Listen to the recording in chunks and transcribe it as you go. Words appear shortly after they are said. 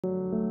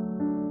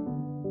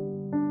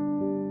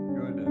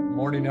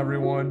morning,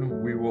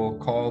 everyone. We will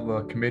call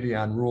the Committee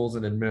on Rules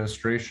and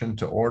Administration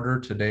to order.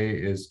 Today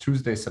is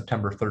Tuesday,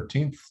 September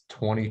 13th,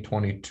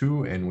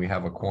 2022, and we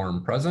have a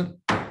quorum present.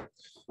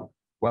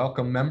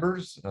 Welcome,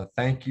 members.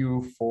 Thank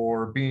you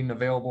for being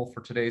available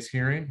for today's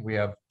hearing. We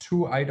have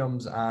two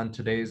items on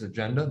today's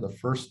agenda. The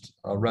first,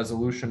 a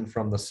resolution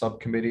from the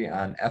Subcommittee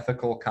on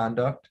Ethical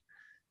Conduct,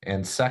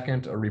 and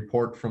second, a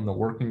report from the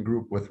working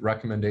group with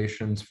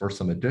recommendations for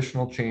some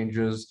additional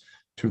changes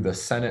to the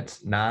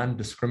Senate's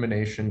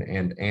Non-Discrimination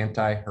and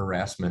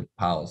Anti-Harassment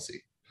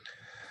policy.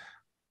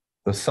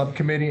 The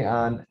Subcommittee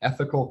on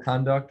Ethical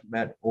Conduct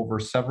met over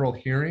several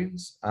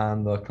hearings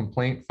on the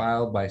complaint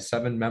filed by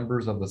 7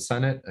 members of the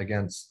Senate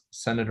against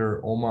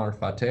Senator Omar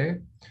Fateh.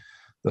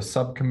 The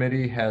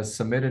subcommittee has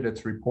submitted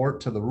its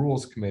report to the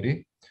Rules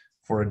Committee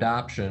for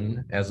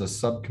adoption as a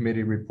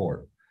subcommittee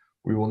report.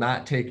 We will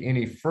not take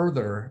any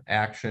further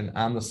action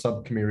on the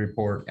subcommittee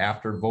report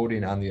after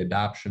voting on the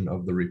adoption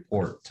of the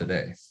report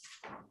today.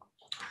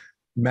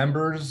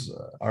 Members,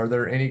 are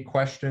there any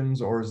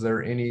questions or is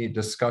there any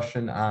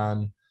discussion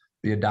on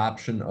the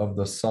adoption of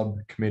the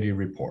subcommittee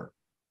report?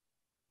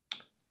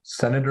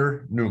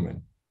 Senator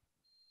Newman.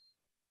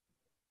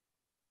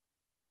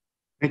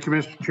 Thank you,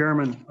 Mr.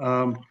 Chairman.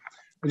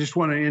 I just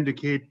want to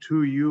indicate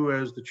to you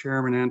as the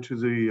chairman and to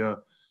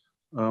the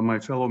my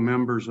fellow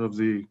members of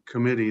the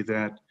committee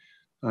that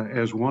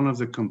as one of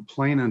the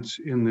complainants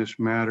in this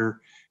matter,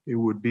 it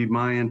would be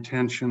my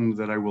intention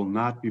that I will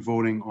not be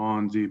voting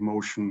on the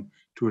motion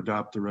to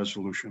adopt the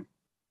resolution.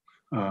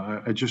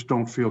 I just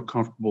don't feel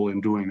comfortable in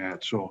doing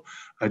that. So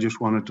I just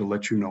wanted to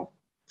let you know.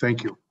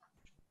 Thank you.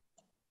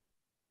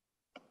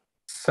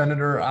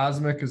 Senator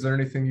Osmick, is there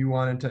anything you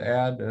wanted to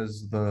add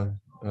as the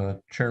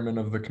chairman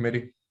of the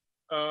committee?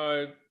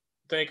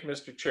 Thank you,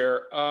 Mr.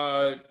 Chair.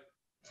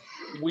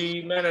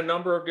 We met a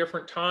number of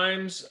different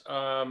times.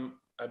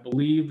 I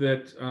believe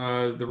that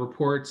the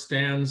report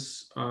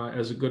stands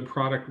as a good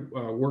product,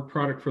 work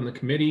product from the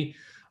committee.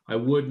 I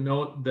would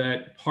note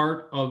that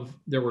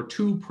there were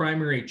 2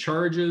 primary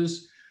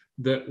charges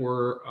that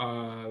were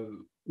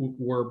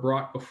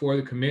brought before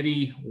the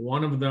committee.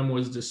 One of them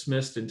was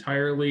dismissed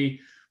entirely.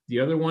 The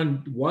other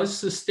one was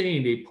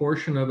sustained. A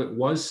portion of it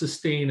was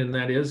sustained, and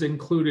that is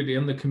included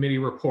in the committee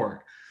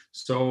report.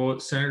 So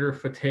Senator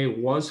Fateh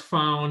was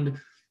found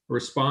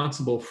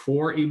responsible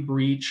for a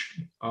breach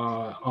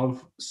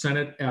of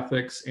Senate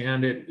ethics,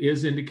 and it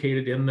is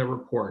indicated in the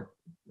report.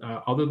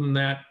 Other than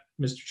that,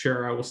 Mr.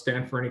 Chair, I will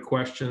stand for any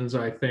questions.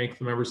 I thank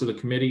the members of the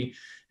committee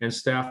and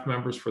staff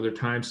members for their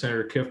time,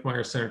 Senator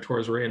Kiffmeyer, Senator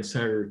Torres-Ray, and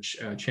Senator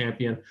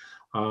Champion.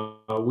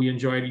 We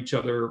enjoyed each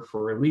other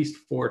for at least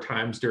 4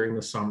 times during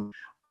the summer,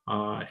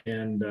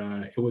 and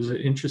it was an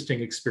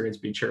interesting experience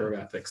being chair of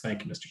ethics.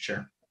 Thank you, Mr.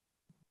 Chair.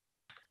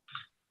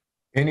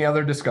 Any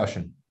other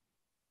discussion?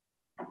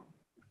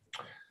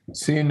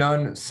 Seeing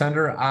none,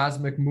 Senator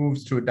Osmick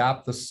moves to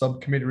adopt the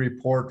subcommittee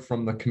report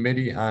from the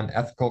Committee on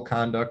Ethical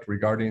Conduct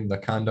regarding the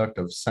conduct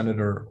of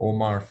Senator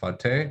Omar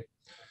Fateh.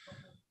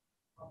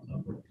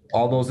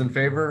 All those in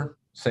favor,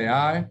 say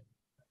aye.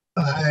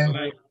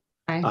 Aye.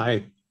 Aye.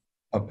 Aye.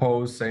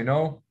 Opposed, say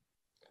no.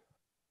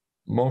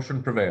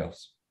 Motion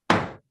prevails.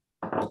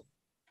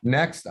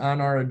 Next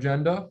on our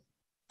agenda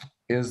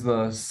is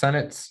the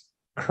Senate's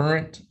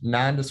current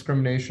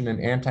non-discrimination and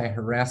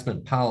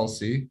anti-harassment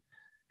policy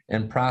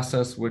and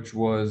process, which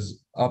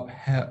was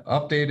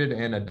updated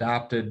and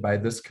adopted by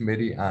this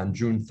committee on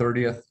June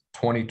 30th,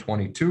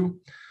 2022.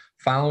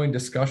 Following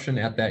discussion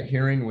at that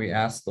hearing, we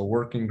asked the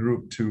working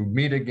group to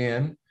meet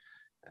again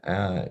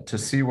to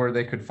see where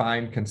they could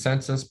find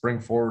consensus,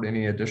 bring forward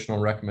any additional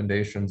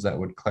recommendations that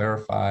would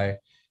clarify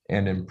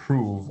and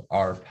improve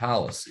our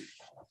policy.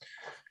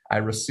 I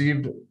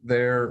received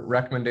their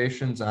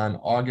recommendations on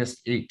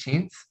August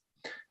 18th.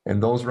 And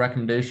those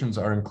recommendations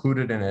are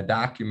included in a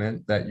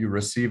document that you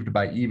received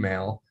by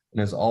email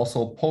and is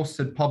also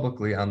posted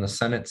publicly on the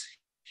Senate's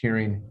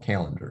hearing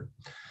calendar.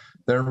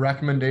 Their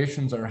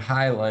recommendations are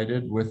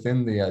highlighted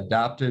within the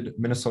adopted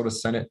Minnesota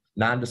Senate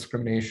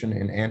non-discrimination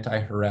and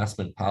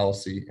anti-harassment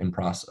policy and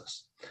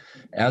process.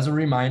 As a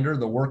reminder,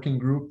 the working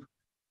group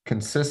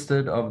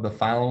consisted of the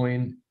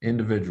following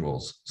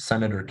individuals: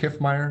 Senator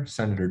Kiffmeyer,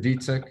 Senator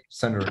Dietzich,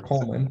 Senator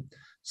Coleman,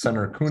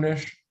 Senator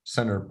Kunish,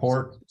 Senator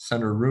Port,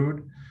 Senator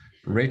Rude,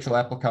 Rachel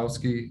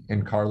Aplikowski,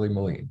 and Carly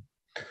Moline.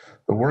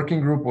 The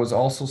working group was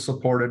also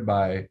supported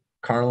by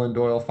Carlin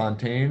Doyle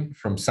Fontaine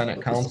from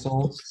Senate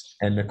Council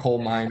and Nicole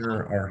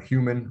Miner, our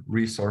Human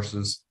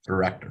Resources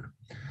Director.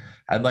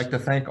 I'd like to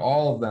thank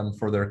all of them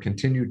for their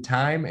continued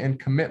time and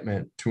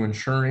commitment to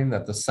ensuring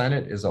that the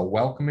Senate is a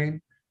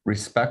welcoming,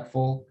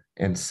 respectful,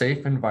 and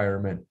safe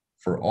environment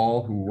for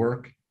all who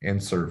work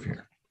and serve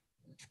here.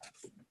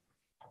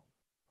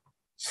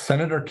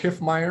 Senator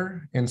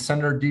Kiffmeyer and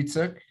Senator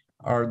Dietzich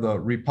are the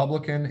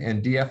Republican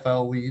and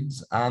DFL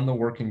leads on the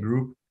working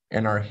group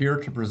and are here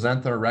to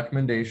present their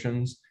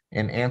recommendations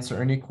and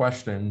answer any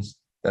questions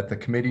that the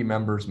committee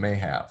members may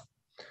have.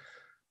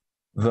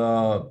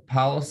 The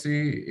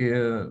policy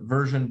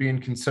version being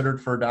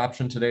considered for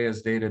adoption today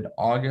is dated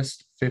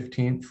August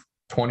 15th,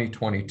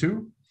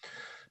 2022.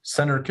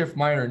 Senator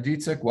Kiffmeyer and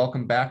Dietzig,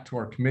 welcome back to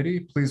our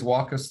committee. Please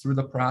walk us through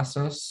the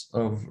process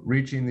of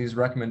reaching these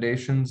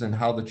recommendations and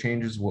how the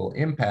changes will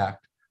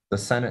impact the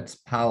Senate's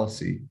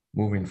policy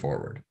moving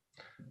forward.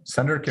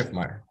 Senator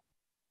Kiffmeyer.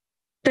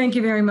 Thank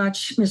you very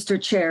much,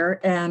 Mr. Chair.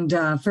 And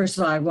first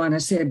of all, I want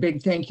to say a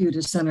big thank you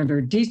to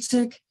Senator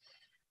Dietzig.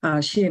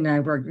 She and I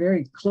worked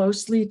very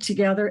closely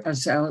together,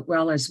 as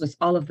well as with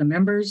all of the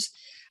members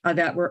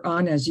that were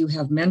on, as you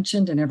have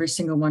mentioned, and every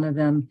single one of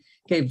them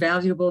gave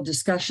valuable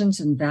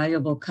discussions and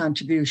valuable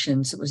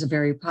contributions. It was a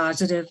very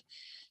positive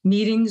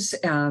meetings,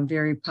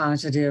 very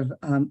positive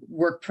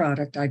work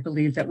product, I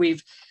believe, that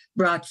we've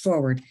brought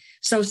forward.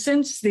 So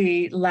since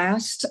the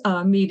last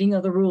meeting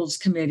of the Rules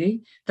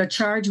Committee, the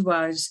charge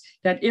was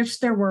that if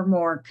there were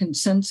more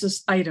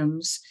consensus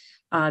items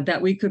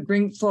that we could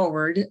bring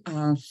forward,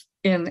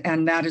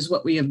 and that is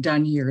what we have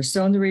done here.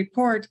 So in the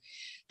report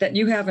that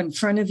you have in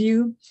front of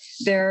you,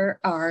 there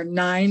are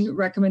 9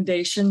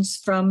 recommendations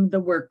from the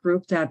work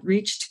group that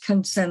reached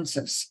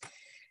consensus.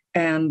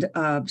 And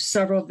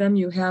several of them,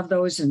 you have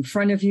those in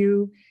front of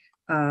you.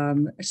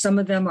 Some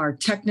of them are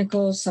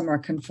technical, some are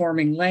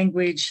conforming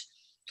language.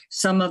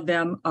 Some of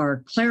them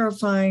are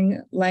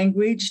clarifying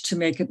language to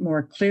make it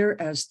more clear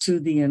as to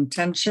the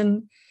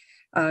intention.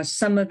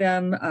 Some of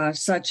them,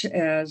 such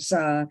as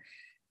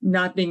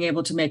not being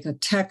able to make a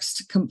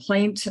text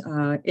complaint.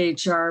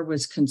 HR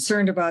was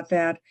concerned about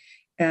that.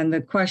 And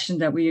the question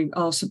that we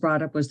also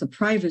brought up was the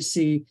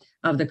privacy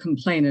of the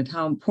complainant,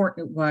 how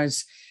important it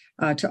was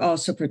to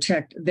also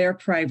protect their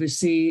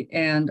privacy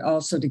and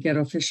also to get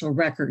official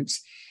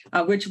records,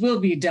 which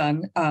will be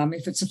done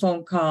if it's a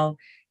phone call,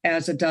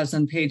 as it does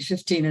on page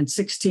 15 and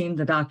 16,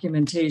 the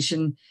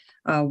documentation,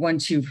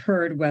 once you've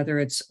heard, whether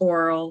it's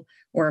oral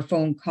or a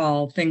phone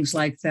call, things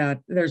like that,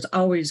 there's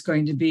always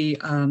going to be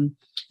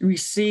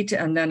receipt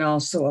and then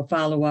also a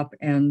follow-up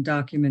and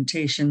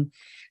documentation.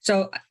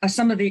 So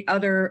some of the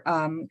other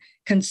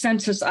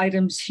consensus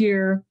items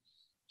here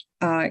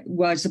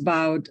was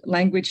about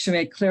language to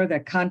make clear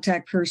that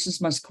contact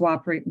persons must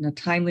cooperate in a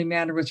timely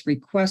manner with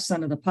requests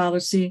under the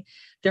policy.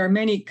 There are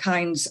many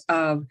kinds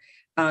of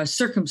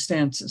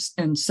circumstances.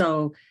 And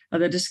so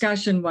the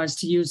discussion was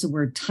to use the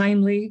word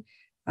timely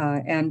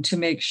and to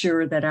make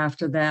sure that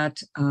after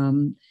that,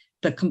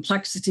 the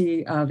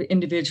complexity of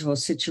individual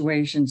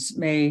situations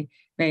may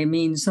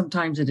mean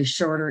sometimes it is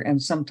shorter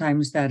and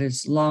sometimes that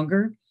is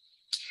longer.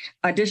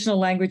 Additional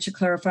language to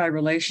clarify a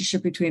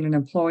relationship between an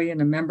employee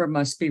and a member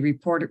must be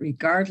reported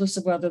regardless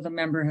of whether the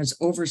member has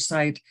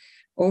oversight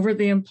over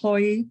the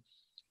employee.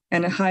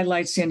 And it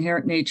highlights the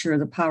inherent nature of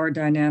the power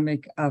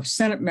dynamic of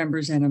Senate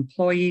members and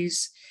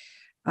employees.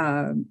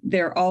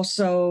 There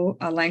also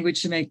a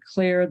language to make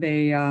clear.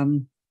 They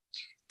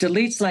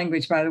deletes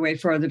language, by the way,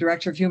 for the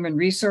Director of Human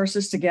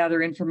Resources to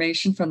gather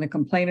information from the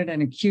complainant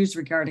and accused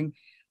regarding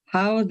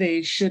how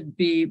they should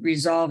be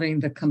resolving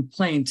the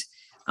complaint.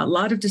 A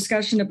lot of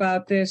discussion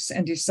about this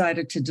and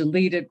decided to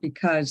delete it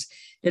because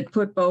it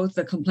put both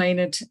the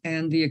complainant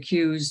and the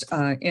accused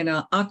in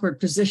an awkward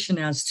position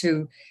as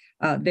to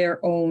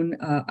their own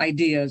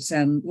ideas.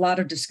 And a lot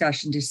of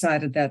discussion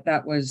decided that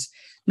that was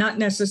not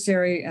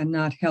necessary and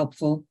not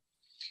helpful.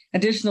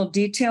 Additional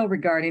detail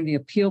regarding the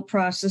appeal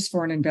process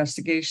for an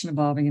investigation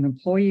involving an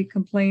employee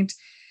complaint.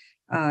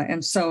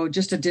 And so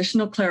just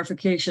additional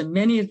clarification.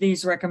 Many of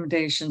these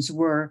recommendations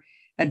were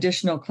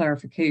additional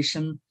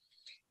clarification.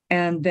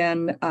 And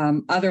then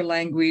other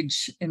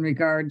language in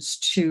regards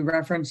to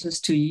references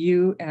to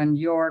you and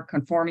your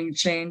conforming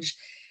change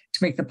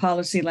to make the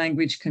policy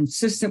language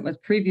consistent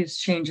with previous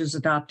changes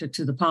adopted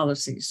to the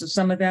policy. So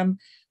some of them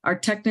are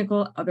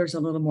technical, others a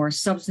little more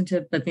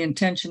substantive, but the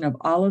intention of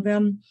all of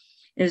them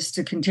is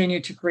to continue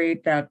to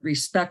create that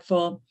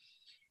respectful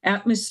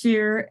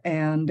atmosphere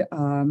and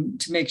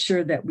to make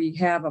sure that we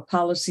have a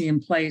policy in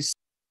place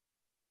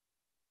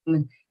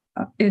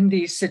in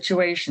these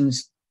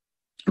situations.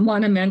 I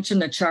want to mention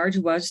the charge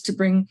was to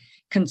bring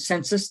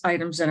consensus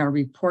items in our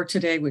report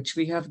today, which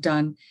we have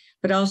done,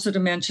 but also to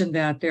mention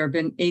that there have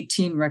been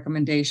 18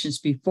 recommendations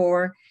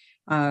before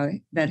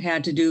that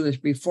had to do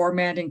with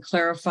reformatting,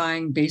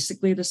 clarifying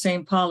basically the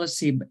same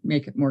policy, but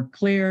make it more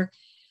clear,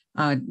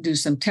 do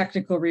some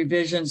technical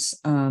revisions.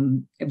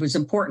 It was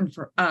important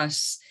for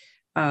us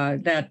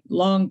that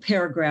long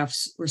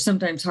paragraphs were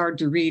sometimes hard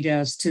to read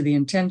as to the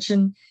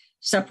intention,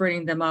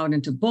 separating them out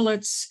into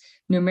bullets,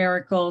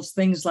 numericals,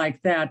 things like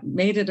that,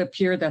 made it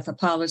appear that the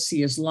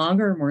policy is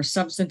longer, more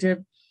substantive,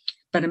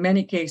 but in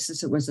many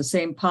cases it was the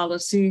same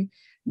policy,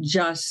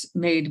 just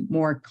made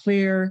more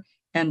clear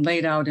and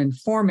laid out in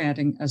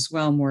formatting as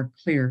well more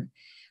clear.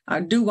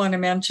 I do want to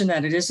mention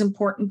that it is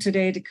important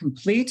today to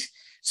complete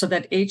so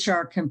that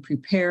HR can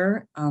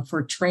prepare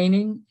for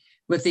training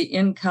with the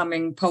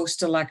incoming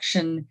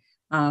post-election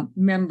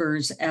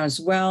members as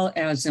well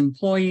as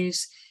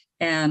employees.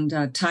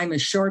 And time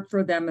is short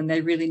for them, and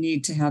they really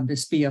need to have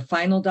this be a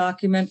final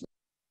document.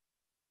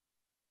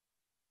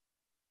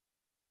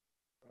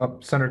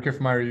 Senator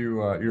Kiffmeyer,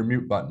 your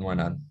mute button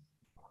went on.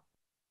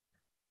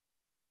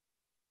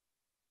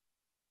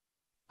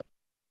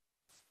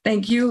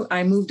 Thank you.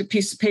 I moved a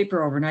piece of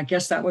paper over, and I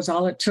guess that was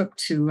all it took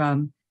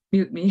to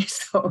mute me.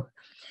 So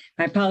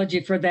my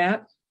apology for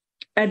that.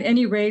 At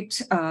any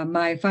rate,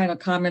 my final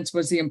comments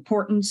was the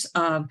importance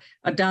of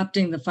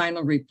adopting the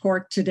final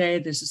report today.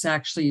 This is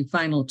actually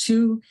final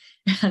 2.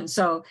 And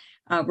so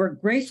we're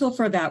grateful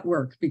for that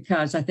work,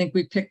 because I think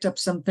we picked up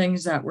some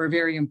things that were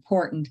very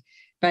important.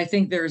 But I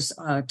think there's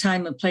a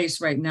time and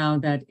place right now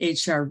that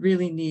HR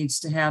really needs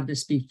to have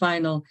this be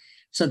final,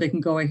 so they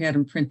can go ahead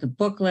and print the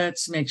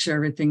booklets, make sure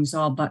everything's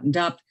all buttoned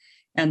up,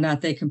 and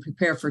that they can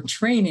prepare for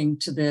training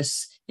to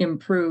this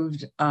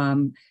improved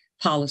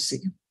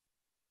policy.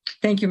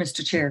 Thank you,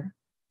 Mr. Chair.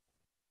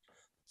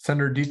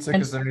 Senator Dietzig,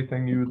 is there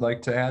anything you would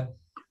like to add?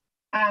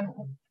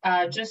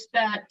 Just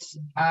that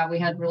we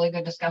had really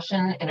good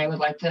discussion, and I would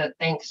like to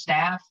thank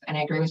staff, and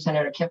I agree with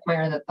Senator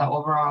Kiffmeyer that the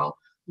overall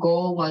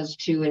goal was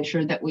to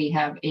ensure that we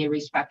have a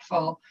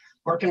respectful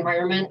work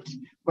environment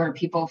where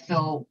people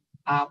feel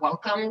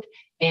welcomed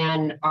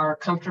and are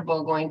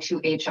comfortable going to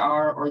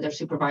HR or their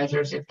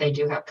supervisors if they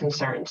do have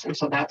concerns. And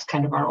so that's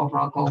kind of our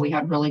overall goal. We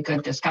had really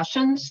good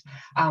discussions.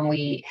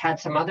 We had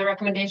some other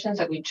recommendations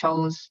that we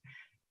chose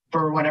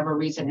for whatever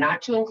reason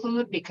not to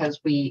include, because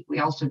we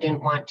also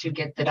didn't want to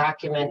get the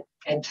document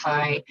and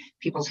tie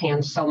people's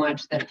hands so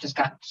much that it just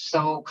got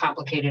so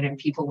complicated and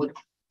people would,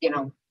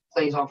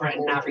 glaze over it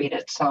and not read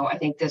it. So I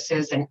think this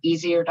is an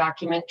easier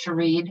document to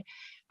read.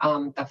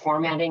 The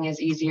formatting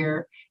is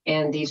easier,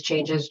 and these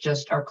changes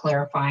just are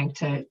clarifying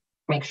to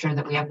make sure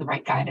that we have the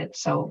right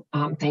guidance. So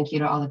thank you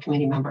to all the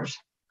committee members.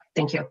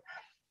 Thank you.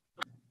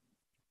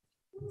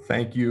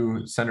 Thank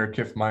you, Senator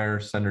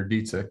Kiffmeyer, Senator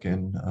Dietzig,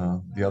 and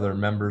the other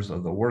members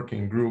of the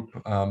working group.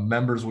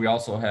 Members, we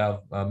also have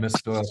Ms.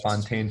 Doyle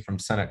Fontaine from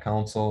Senate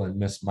Council and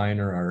Ms.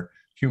 Minor, our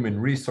Human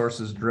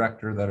Resources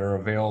Director, that are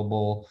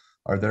available.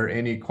 Are there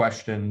any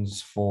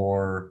questions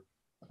for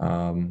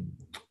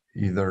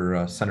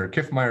either Senator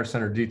Kiffmeyer,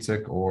 Senator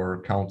Dietzig,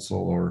 or Council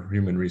or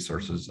Human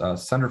Resources?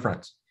 Senator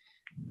Frentz.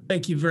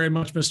 Thank you very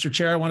much, Mr.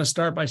 Chair. I want to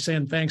start by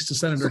saying thanks to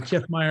Senator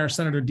Kiffmeyer,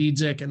 Senator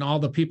Dietzig, and all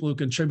the people who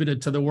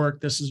contributed to the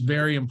work. This is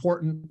very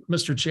important,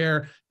 Mr.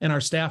 Chair, and our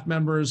staff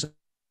members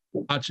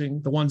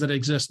watching, the ones that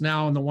exist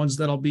now and the ones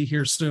that'll be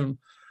here soon.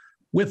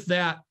 With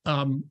that,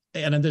 and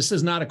this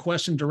is not a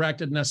question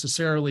directed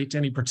necessarily to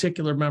any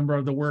particular member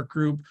of the work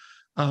group.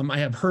 I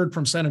have heard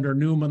from Senator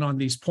Newman on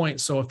these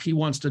points, so if he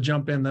wants to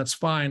jump in, that's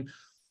fine.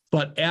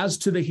 But as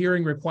to the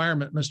hearing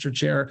requirement, Mr.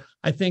 Chair,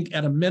 I think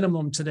at a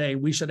minimum today,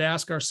 we should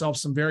ask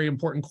ourselves some very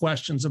important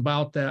questions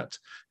about that.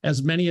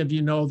 As many of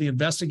you know, the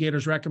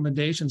investigator's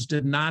recommendations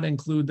did not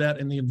include that,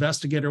 and the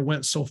investigator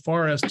went so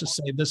far as to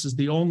say this is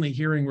the only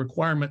hearing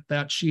requirement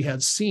that she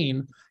had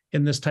seen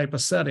in this type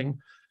of setting.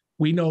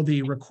 We know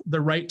the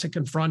right to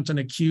confront an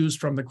accused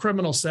from the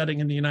criminal setting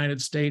in the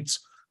United States.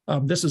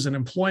 This is an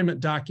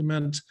employment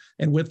document.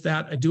 And with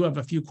that, I do have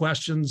a few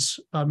questions,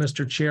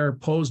 Mr. Chair,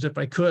 posed, if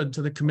I could,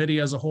 to the committee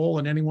as a whole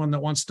and anyone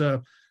that wants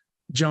to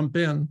jump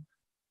in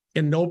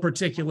no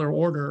particular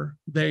order.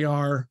 They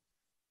are,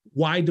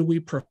 why do we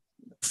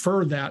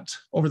prefer that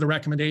over the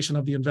recommendation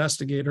of the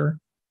investigator?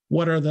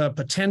 What are the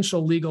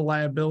potential legal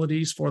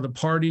liabilities for the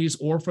parties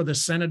or for the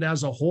Senate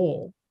as a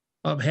whole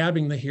of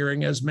having the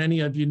hearing? As many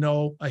of you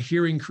know, a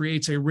hearing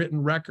creates a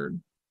written record.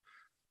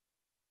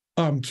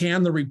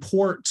 Can the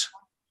report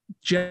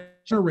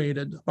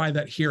generated by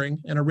that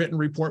hearing, and a written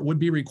report would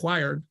be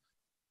required,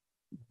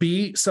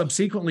 be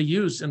subsequently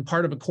used in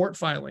part of a court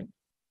filing?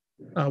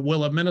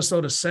 Will a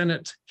Minnesota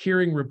Senate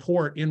hearing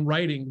report in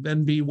writing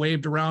then be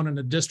waved around in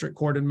a district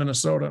court in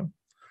Minnesota?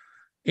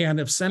 And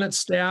if Senate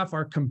staff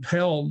are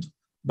compelled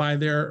by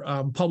their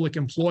public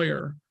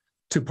employer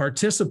to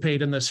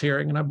participate in this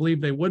hearing, and I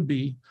believe they would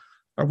be,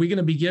 are we going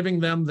to be giving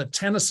them the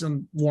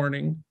Tennyson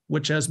warning,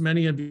 which, as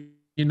many of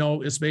you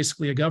know, is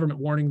basically a government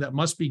warning that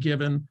must be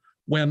given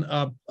when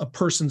a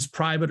person's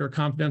private or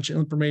confidential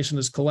information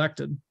is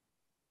collected?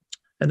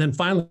 And then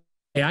finally,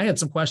 I had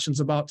some questions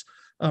about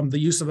the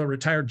use of a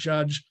retired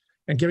judge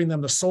and giving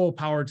them the sole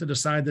power to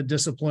decide the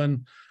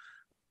discipline.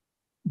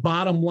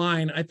 Bottom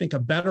line, I think a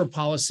better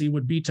policy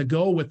would be to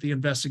go with the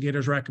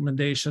investigator's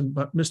recommendation.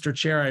 But Mr.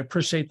 Chair, I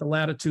appreciate the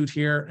latitude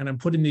here, and I'm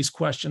putting these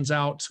questions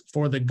out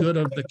for the good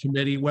of the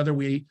committee, whether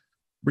we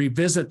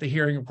revisit the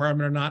hearing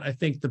requirement or not. I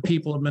think the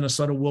people of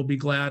Minnesota will be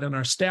glad, and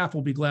our staff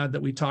will be glad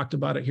that we talked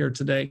about it here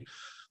today.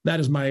 That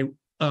is my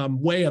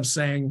way of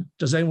saying,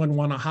 does anyone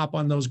want to hop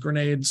on those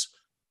grenades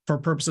for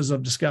purposes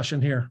of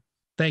discussion here?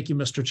 Thank you,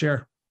 Mr.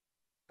 Chair.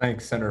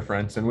 Thanks, Senator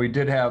Frentz. And we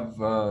did have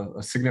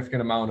a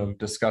significant amount of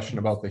discussion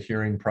about the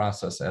hearing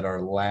process at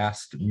our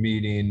last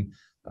meeting.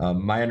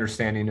 My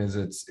understanding is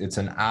it's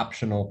an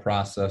optional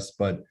process,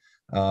 but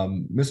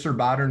Mr.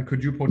 Bodden,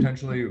 could you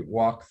potentially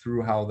walk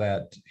through how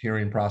that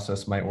hearing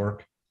process might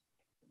work?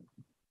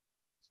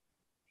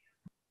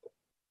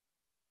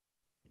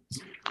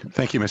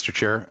 Thank you, Mr.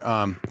 Chair.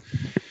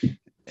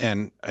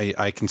 And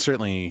I can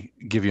certainly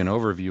give you an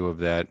overview of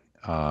that.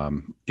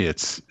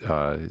 It's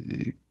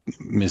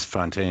Ms.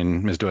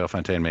 Doyle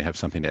Fontaine may have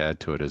something to add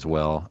to it as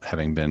well,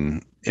 having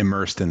been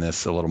immersed in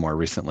this a little more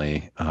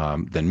recently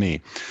than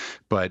me.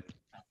 But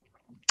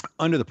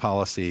under the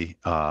policy,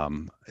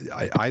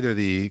 either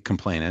the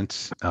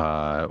complainant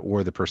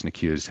or the person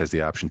accused has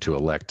the option to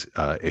elect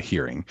a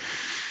hearing.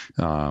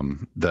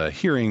 The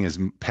hearing is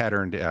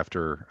patterned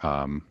after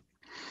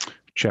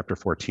Chapter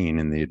 14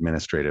 in the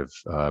Administrative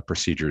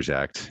Procedures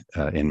Act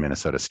in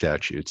Minnesota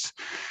statutes.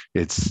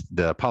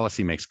 The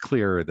policy makes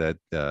clear that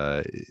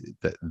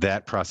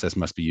that process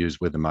must be used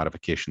with the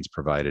modifications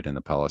provided in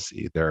the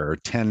policy. There are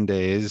 10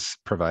 days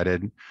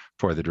provided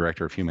for the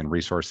Director of Human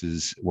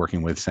Resources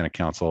working with Senate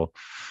Counsel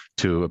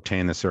to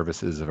obtain the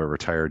services of a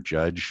retired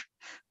judge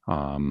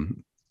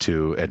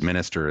to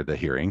administer the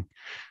hearing.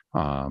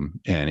 And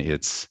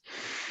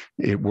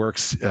it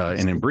works in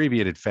an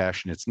abbreviated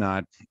fashion. It's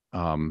not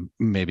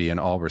maybe in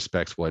all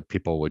respects what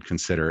people would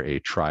consider a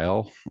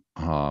trial.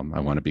 I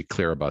want to be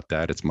clear about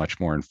that. It's much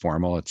more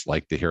informal. It's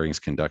like the hearings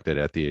conducted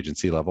at the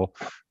agency level,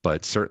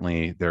 but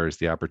certainly there's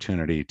the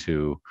opportunity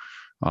to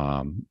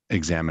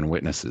examine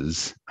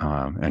witnesses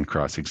and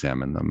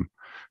cross-examine them.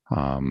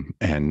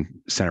 And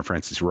Senator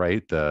Francis is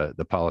right.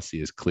 The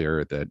policy is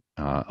clear that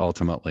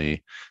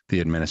ultimately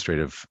the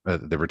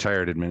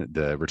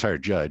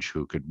retired judge,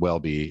 who could well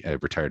be a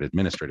retired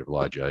administrative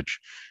law judge,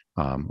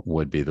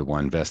 would be the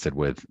one vested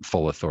with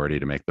full authority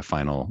to make the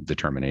final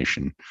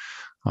determination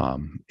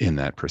in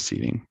that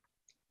proceeding.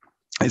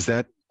 Is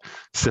that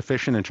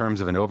sufficient in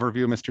terms of an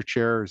overview, Mr.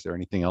 Chair? Is there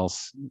anything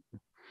else you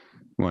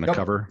want to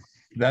cover?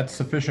 That's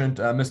sufficient.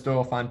 Ms.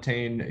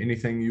 Doyle-Fontaine,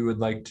 anything you would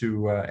like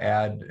to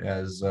add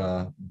as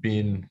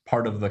being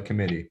part of the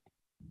committee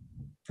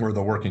or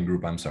the working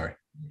group? I'm sorry.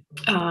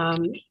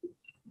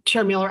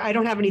 Chair Miller, I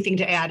don't have anything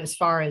to add as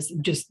far as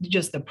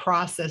just the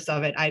process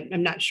of it.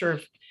 I'm not sure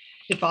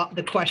if all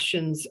the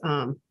questions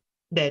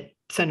that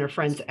Senator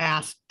Friends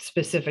asked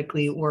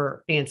specifically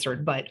were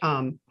answered, but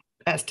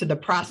as to the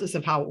process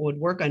of how it would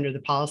work under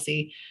the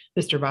policy,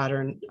 Mr.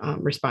 Bodden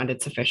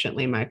responded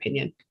sufficiently, in my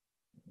opinion.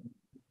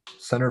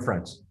 Senator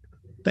Friends.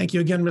 Thank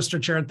you again,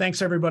 Mr. Chair. And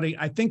thanks, everybody.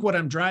 I think what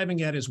I'm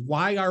driving at is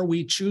why are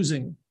we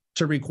choosing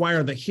to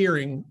require the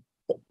hearing?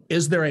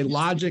 Is there a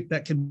logic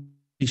that can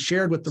be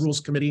shared with the Rules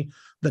Committee?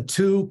 The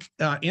two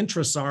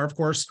interests are, of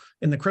course,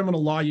 in the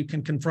criminal law, you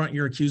can confront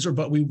your accuser,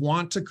 but we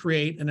want to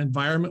create an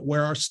environment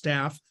where our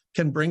staff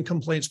can bring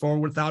complaints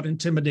forward without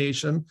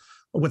intimidation,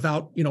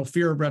 without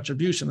fear of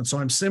retribution. And so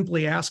I'm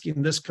simply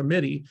asking this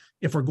committee,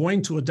 if we're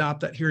going to adopt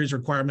that hearings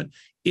requirement,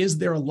 is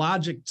there a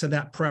logic to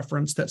that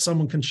preference that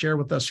someone can share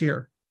with us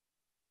here?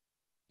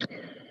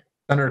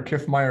 Senator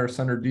Kiffmeyer,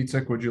 Senator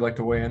Dietzig, would you like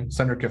to weigh in?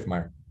 Senator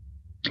Kiffmeyer.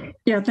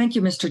 Yeah, thank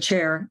you, Mr.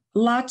 Chair.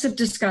 Lots of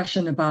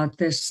discussion about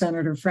this,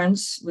 Senator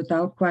Friends,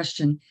 without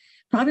question.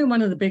 Probably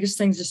one of the biggest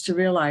things is to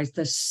realize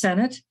the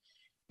Senate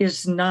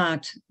is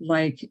not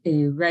like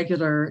a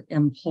regular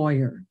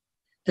employer.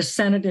 The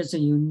Senate is a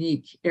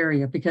unique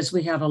area because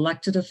we have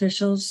elected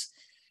officials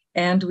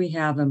and we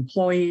have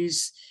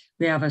employees.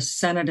 We have a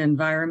Senate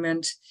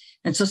environment.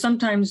 And so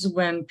sometimes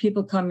when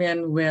people come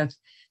in with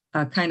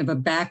a kind of a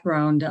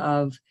background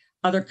of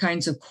other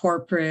kinds of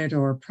corporate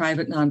or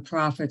private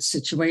nonprofit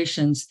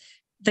situations,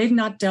 they've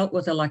not dealt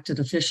with elected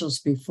officials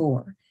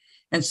before.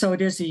 And so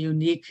it is a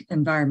unique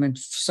environment.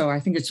 So I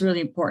think it's really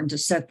important to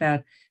set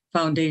that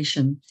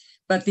foundation.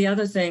 But the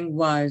other thing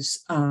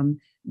was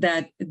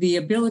that the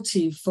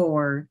ability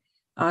for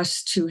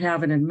us to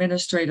have an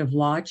administrative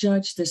law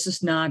judge, this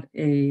is not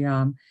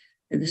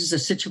this is a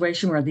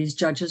situation where these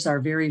judges are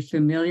very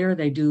familiar.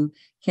 They do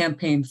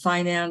campaign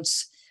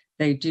finance,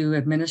 they do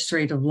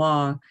administrative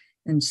law.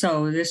 And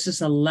so this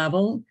is a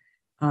level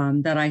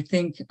that I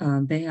think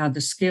they have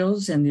the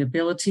skills and the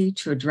ability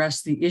to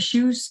address the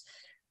issues,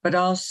 but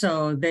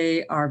also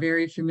they are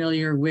very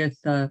familiar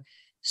with the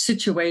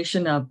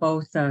situation of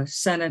both the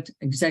Senate,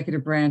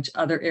 executive branch,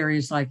 other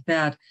areas like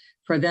that,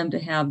 for them to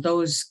have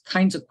those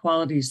kinds of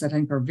qualities that I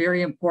think are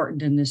very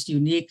important in this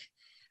unique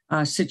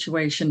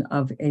situation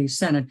of a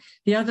Senate.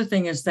 The other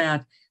thing is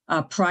that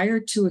prior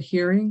to a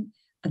hearing,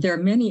 there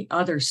are many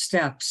other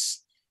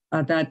steps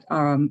that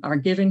are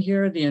given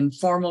here, the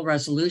informal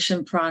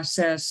resolution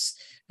process.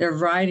 There are a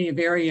variety of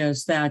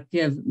areas that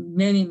give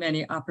many,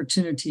 many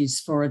opportunities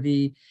for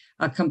the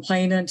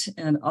complainant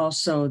and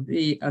also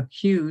the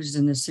accused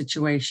in this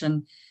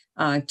situation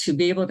to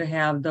be able to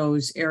have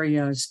those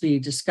areas be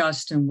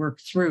discussed and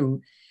worked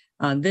through.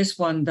 This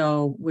one,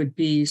 though, would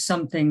be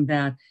something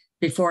that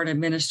before an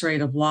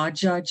administrative law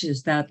judge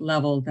is that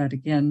level that,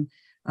 again,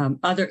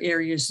 other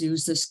areas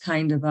use this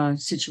kind of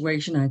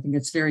situation. I think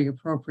it's very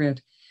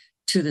appropriate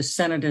to the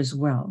Senate as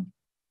well.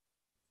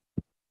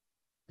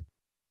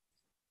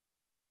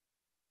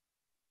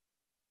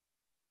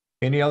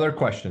 Any other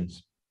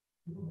questions?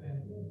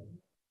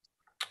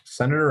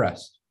 Senator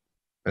Rest,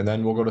 and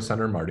then we'll go to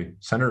Senator Marty.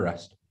 Senator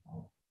Rest.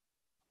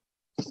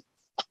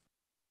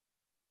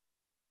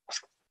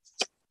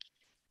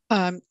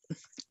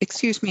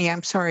 Excuse me,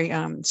 I'm sorry,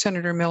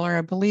 Senator Miller.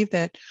 I believe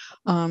that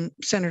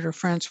Senator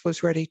Friends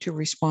was ready to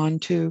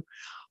respond to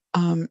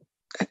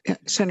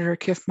Senator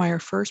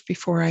Kiffmeyer first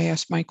before I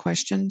ask my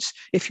questions,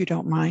 if you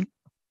don't mind.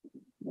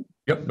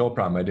 Yep, no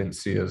problem. I didn't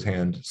see his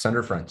hand.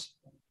 Senator Friends.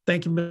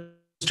 Thank you,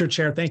 Mr.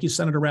 Chair. Thank you,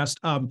 Senator Rest.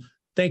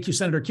 thank you,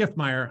 Senator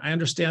Kiffmeyer. I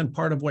understand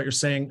part of what you're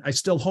saying. I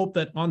still hope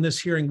that on this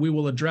hearing, we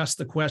will address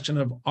the question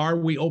of, are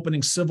we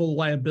opening civil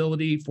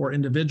liability for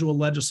individual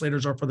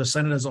legislators or for the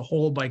Senate as a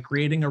whole by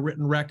creating a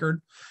written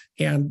record?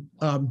 And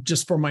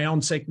just for my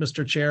own sake,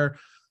 Mr. Chair,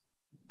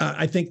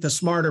 I think the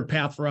smarter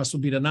path for us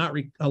would be to not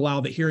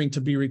allow the hearing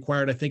to be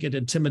required. I think it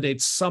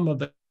intimidates some of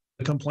the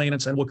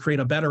complainants and will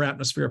create a better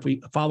atmosphere if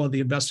we follow the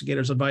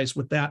investigator's advice.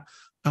 With that,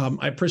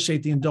 I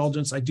appreciate the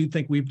indulgence. I do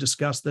think we've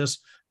discussed this,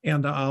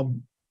 and I'll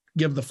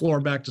give the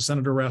floor back to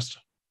Senator Rest.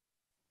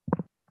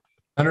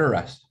 Senator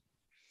Rest.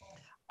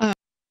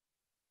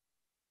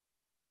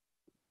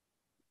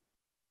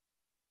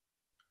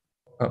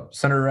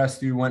 Senator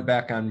Rest, you went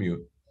back on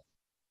mute.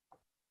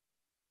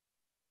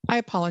 I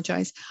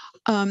apologize.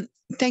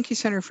 Thank you,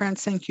 Senator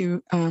France. Thank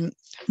you,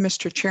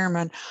 Mr.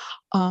 Chairman.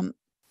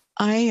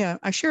 I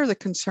share the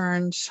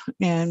concerns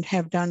and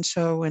have done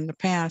so in the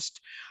past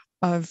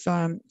of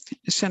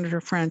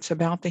Senator France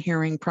about the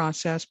hearing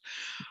process.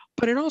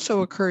 But it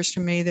also occurs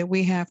to me that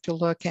we have to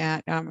look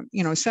at,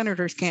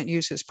 senators can't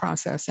use this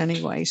process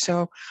anyway,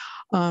 so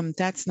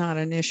that's not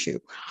an issue.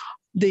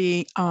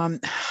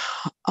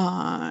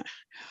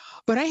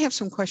 But I have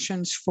some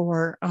questions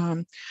for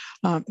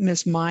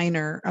Ms.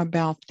 Miner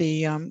about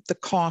the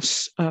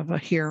costs of a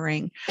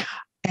hearing.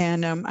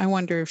 And I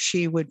wonder if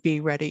she would be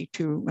ready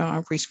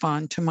to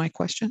respond to my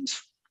questions.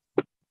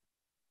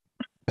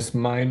 Ms.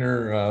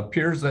 Miner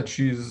appears that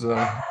she's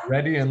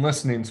ready and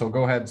listening, so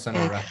go ahead,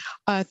 Senator Rest.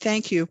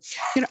 Thank you.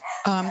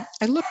 I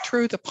looked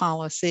through the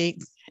policy,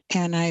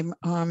 and I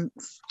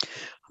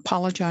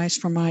apologize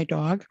for my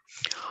dog.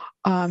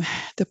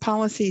 The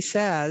policy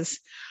says,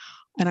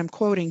 and I'm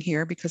quoting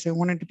here because I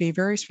wanted to be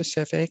very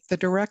specific, the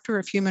Director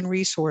of Human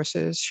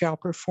Resources shall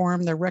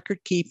perform the record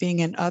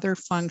keeping and other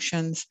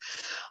functions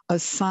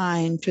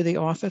assigned to the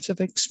Office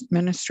of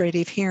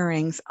Administrative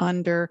Hearings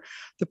under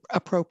the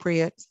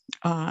appropriate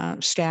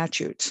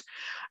statutes.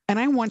 And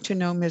I want to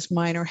know, Ms.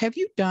 Miner, have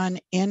you done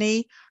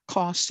any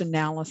cost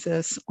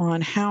analysis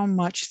on how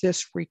much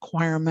this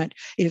requirement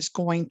is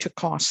going to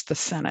cost the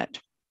Senate?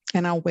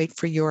 And I'll wait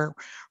for your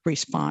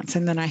response.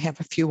 And then I have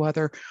a few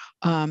other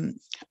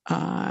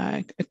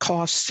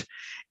cost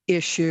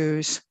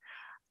issues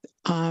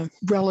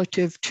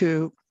relative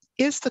to,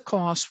 is the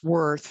cost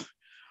worth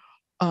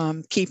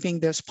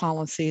keeping this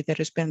policy that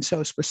has been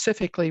so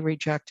specifically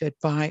rejected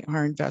by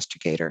our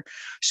investigator?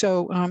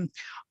 So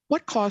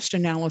what cost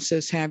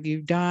analysis have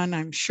you done?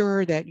 I'm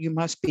sure that you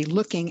must be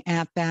looking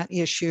at that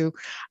issue.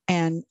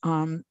 And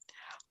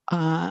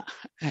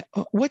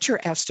what's your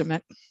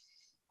estimate?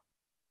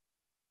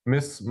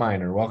 Ms.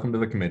 Miner, welcome to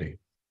the committee.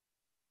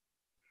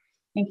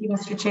 Thank you,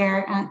 Mr.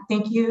 Chair.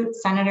 Thank you,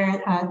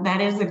 Senator.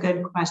 That is a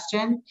good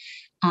question.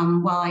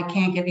 While I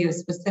can't give you a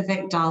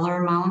specific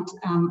dollar amount,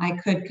 I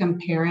could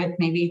compare it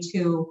maybe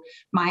to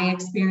my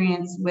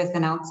experience with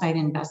an outside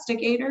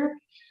investigator,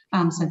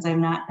 since I've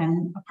not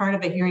been a part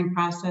of a hearing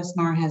process,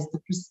 nor has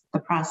the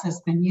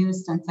process been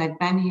used since I've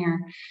been here.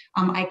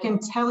 I can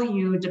tell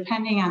you,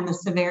 depending on the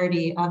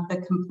severity of the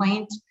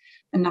complaint,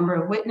 the number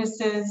of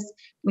witnesses,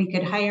 we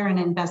could hire an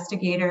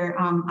investigator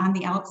on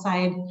the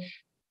outside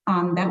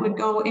that would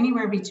go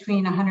anywhere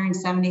between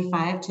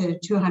 $175 to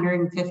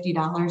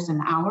 $250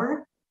 an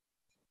hour.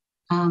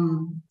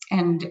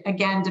 And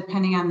again,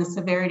 depending on the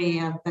severity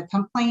of the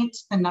complaint,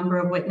 the number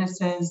of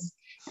witnesses,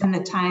 and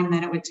the time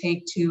that it would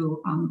take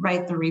to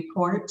write the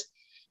report,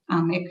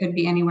 it could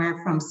be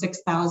anywhere from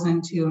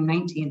 $6,000 to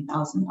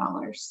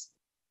 $19,000.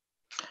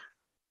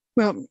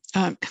 Well,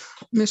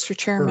 Mr.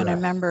 Chairman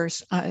and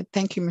members,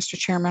 thank you, Mr.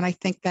 Chairman. I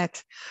think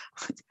that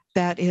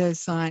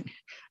is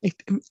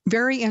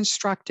very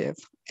instructive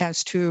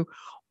as to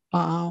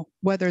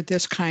whether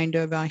this kind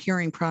of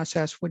hearing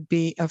process would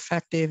be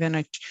effective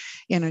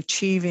in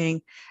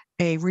achieving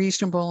a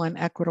reasonable and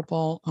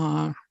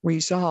equitable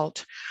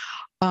result.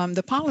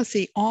 The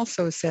policy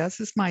also says,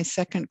 this is my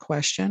second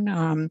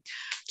question,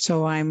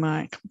 so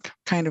I'm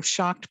kind of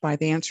shocked by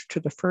the answer to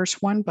the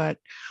first one, but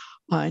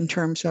in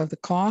terms of the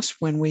cost,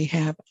 when we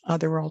have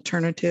other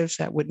alternatives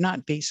that would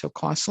not be so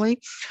costly.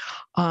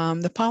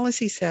 The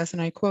policy says,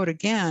 and I quote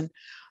again,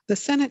 the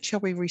Senate shall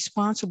be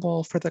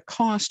responsible for the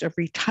cost of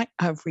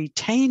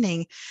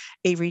retaining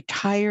a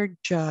retired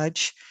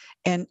judge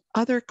and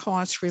other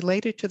costs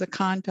related to the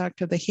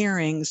conduct of the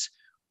hearings,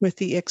 with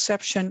the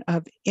exception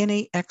of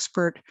any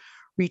expert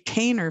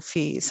retainer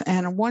fees.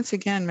 And once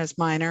again, Ms.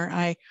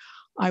 Miner,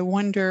 I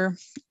wonder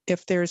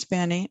if there's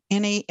been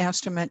any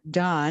estimate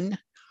done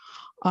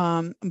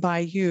by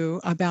you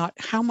about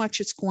how much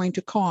it's going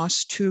to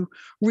cost to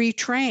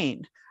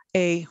retrain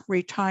a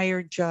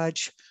retired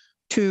judge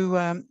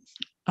to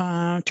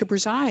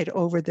preside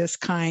over this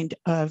kind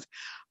of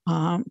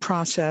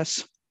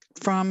process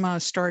from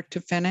start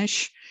to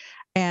finish,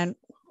 and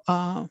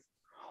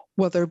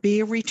will there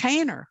be a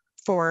retainer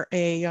for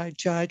a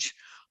judge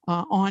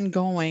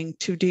ongoing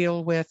to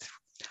deal with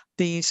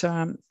these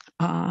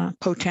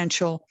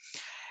potential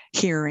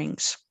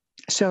hearings?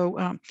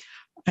 So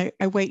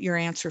I wait your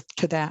answer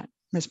to that,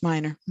 Ms.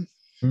 Miner.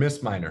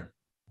 Ms. Miner.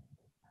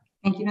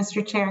 Thank you,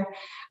 Mr. Chair.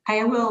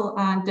 I will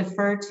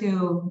defer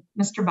to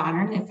Mr.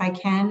 Bonner if I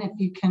can, if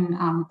you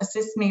can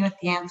assist me with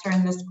the answer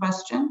in this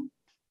question.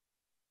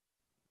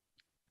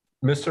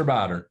 Mr.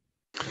 Botter.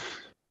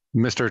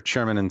 Mr.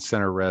 Chairman and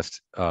Senator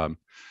Rest,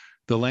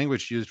 the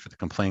language used for the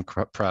complaint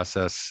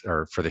process,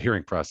 or for the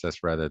hearing process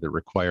rather, that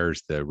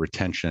requires the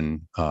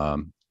retention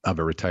of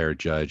a retired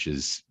judge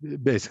is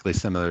basically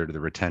similar to the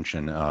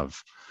retention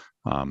of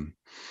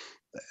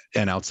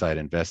an outside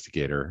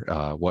investigator.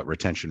 What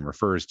retention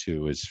refers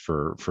to is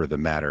for the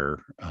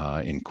matter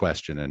in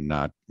question, and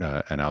not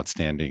an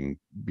outstanding,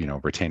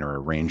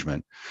 retainer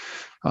arrangement.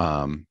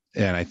 And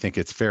I think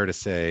it's fair to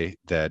say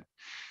that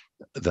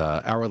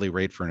the hourly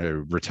rate for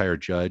a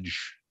retired judge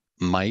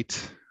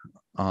might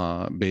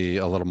be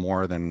a little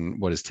more than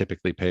what is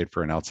typically paid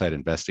for an outside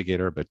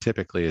investigator, but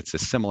typically it's a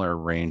similar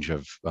range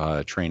of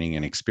training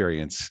and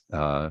experience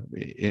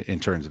in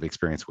terms of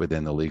experience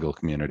within the legal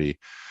community.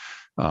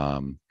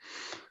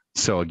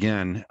 So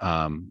again,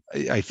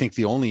 I think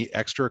the only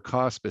extra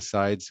cost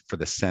besides for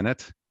the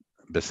Senate,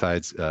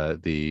 besides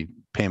the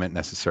payment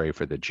necessary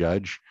for the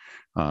judge,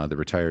 the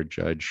retired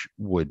judge,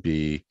 would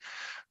be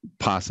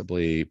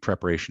possibly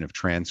preparation of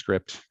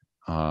transcript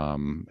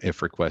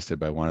if requested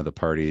by one of the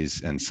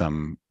parties, and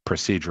some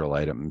procedural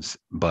items.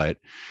 But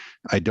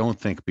I don't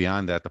think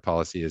beyond that, the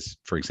policy is,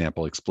 for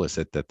example,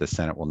 explicit that the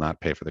Senate will not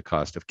pay for the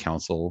cost of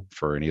counsel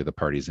for any of the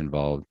parties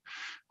involved.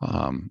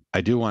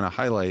 I do want to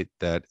highlight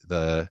that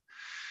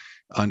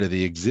under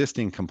the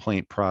existing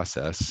complaint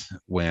process,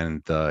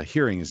 when the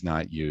hearing is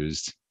not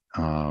used,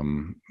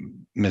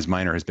 Ms.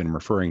 Miner has been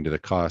referring to the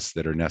costs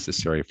that are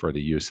necessary for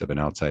the use of an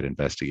outside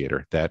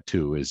investigator. That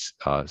too is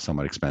a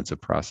somewhat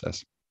expensive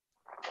process.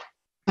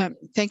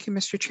 Thank you,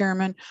 Mr.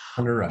 Chairman.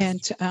 Under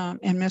rest.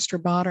 And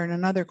Mr. Boddern,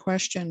 another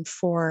question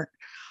for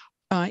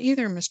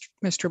either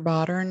Mr.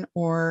 Boddern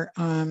or,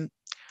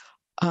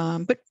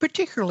 but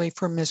particularly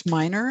for Ms.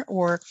 Miner,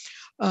 or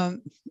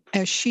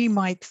as she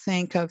might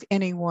think of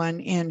anyone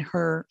in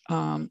her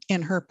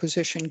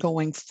position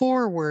going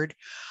forward,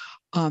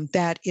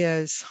 that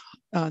is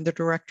the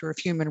Director of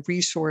Human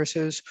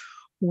Resources,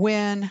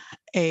 when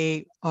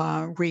a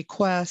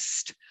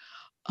request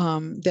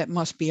that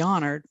must be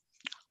honored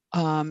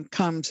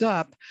comes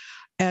up,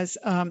 as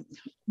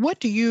what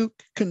do you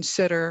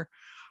consider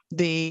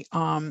the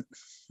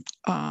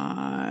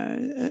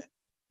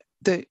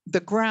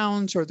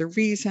grounds or the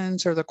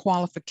reasons or the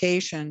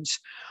qualifications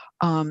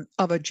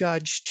of a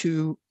judge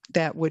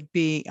that would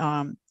be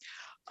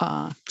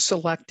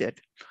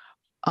selected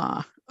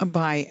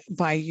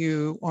by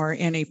you or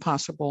any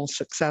possible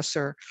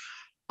successor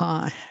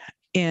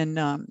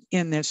in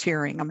this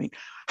hearing? I mean,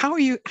 how are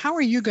you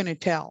going to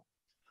tell?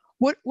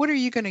 What are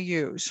you going to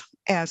use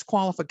as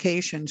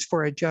qualifications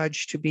for a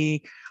judge to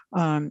be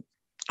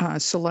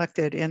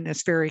selected in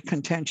this very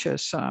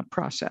contentious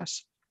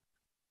process?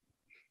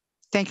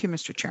 Thank you,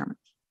 Mr. Chairman.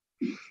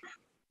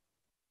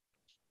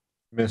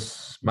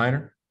 Ms.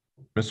 Miner,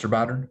 Mr.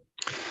 Boddern.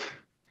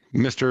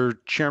 Mr.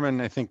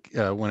 Chairman, I think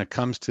when it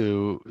comes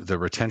to the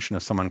retention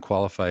of someone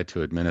qualified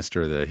to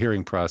administer the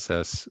hearing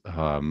process,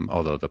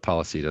 although the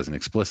policy doesn't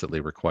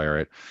explicitly require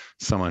it,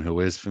 someone who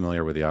is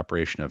familiar with the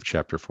operation of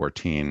Chapter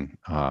 14,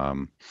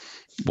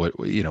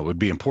 would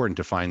be important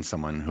to find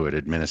someone who had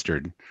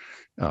administered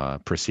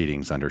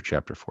proceedings under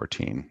Chapter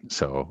 14.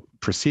 So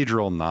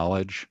procedural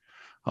knowledge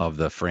of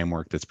the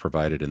framework that's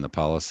provided in the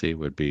policy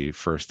would be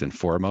first and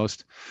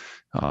foremost.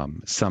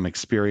 Some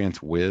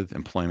experience with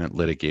employment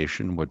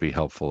litigation would be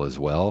helpful as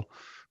well.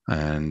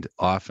 And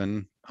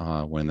often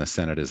when the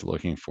Senate is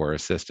looking for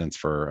assistance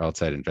for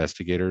outside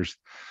investigators,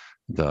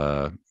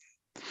 the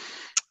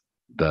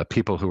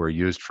people who are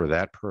used for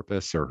that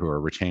purpose or who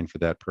are retained for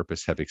that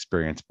purpose have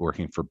experience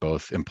working for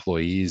both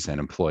employees and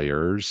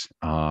employers.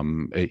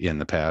 In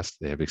the past,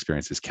 they have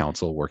experience as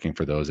counsel working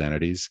for those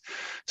entities.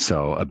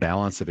 So a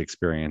balance of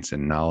experience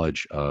and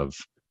knowledge of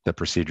the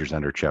procedures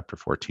under Chapter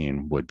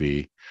 14 would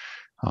be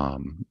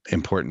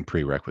important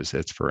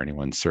prerequisites for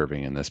anyone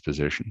serving in this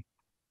position.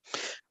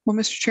 Well,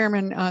 Mr.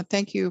 Chairman,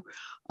 thank you,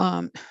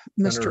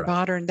 Mr.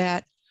 Boddern.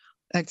 That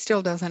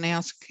still doesn't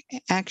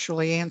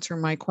actually answer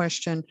my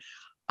question.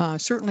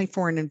 Certainly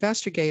for an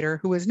investigator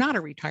who is not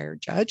a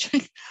retired judge,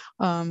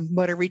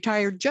 but a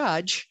retired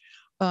judge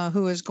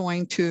who is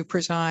going to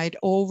preside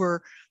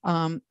over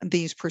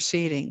these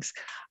proceedings.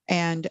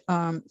 And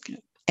Mr.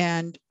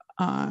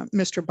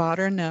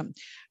 Boddern,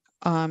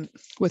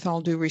 with all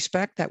due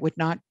respect, that would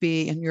not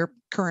be in your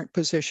current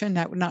position.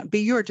 That would not be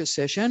your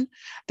decision.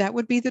 That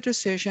would be the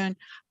decision,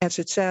 as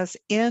it says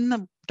in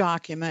the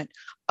document,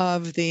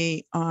 of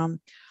the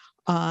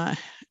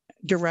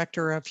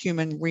Director of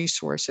Human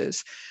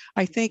Resources.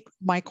 I think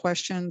my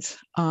questions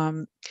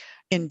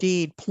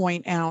indeed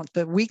point out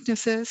the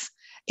weaknesses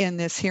in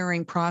this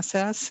hearing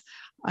process.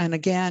 And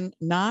again,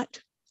 not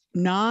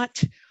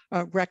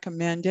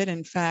recommended.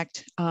 In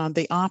fact,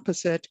 the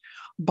opposite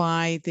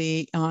by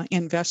the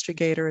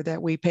investigator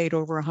that we paid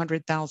over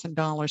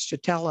 $100,000 to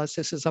tell us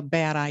this is a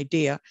bad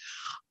idea.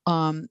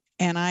 And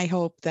I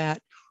hope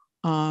that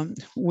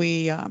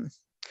we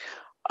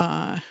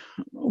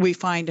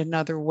find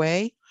another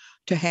way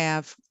to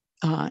have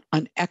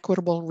an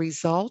equitable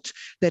result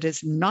that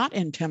is not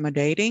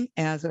intimidating,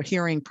 as a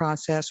hearing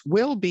process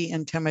will be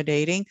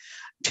intimidating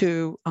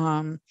to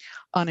an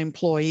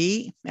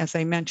employee. As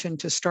I mentioned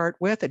to start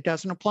with, it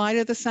doesn't apply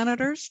to the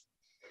senators.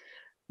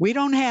 We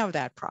don't have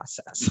that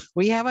process.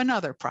 We have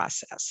another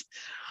process.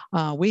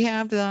 We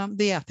have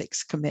the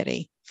Ethics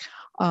Committee.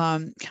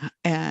 And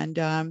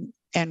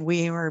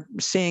we are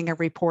seeing a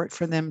report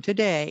from them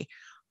today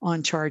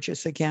on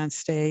charges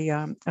against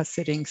a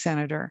sitting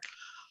senator.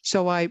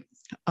 So I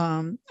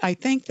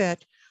think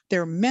that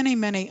there are many,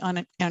 many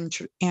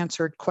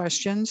unanswered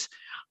questions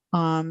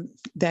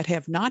that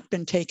have not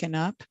been taken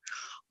up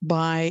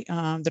by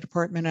the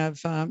Department of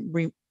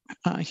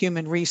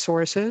Human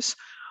Resources,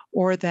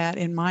 or that,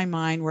 in my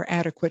mind, were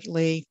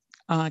adequately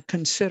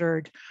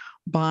considered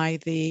by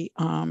the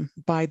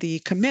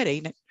committee.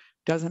 It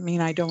doesn't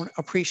mean I don't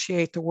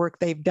appreciate the work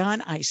they've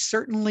done. I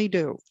certainly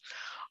do.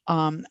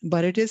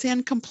 But it is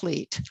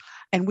incomplete,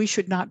 and we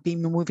should not be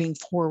moving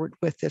forward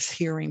with this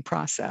hearing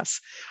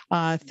process.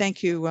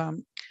 Thank you,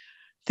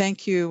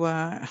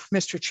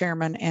 Mr.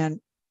 Chairman and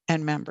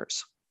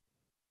members.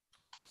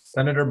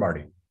 Senator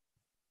Marty.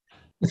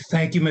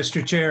 Thank you,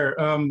 Mr. Chair.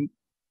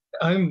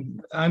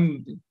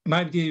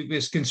 My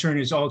biggest concern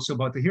is also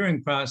about the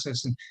hearing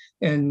process.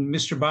 And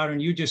Mr. Bodden,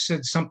 you just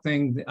said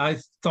something that I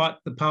thought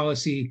the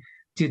policy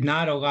did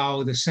not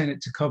allow the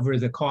Senate to cover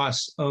the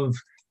costs of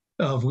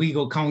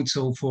legal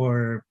counsel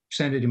for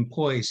Senate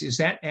employees. Is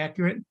that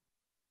accurate?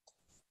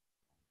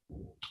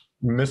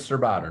 Mr.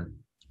 Bodden.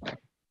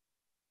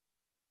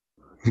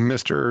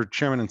 Mr.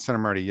 Chairman and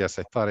Senator Marty, yes,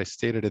 I thought I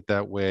stated it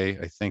that way.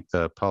 I think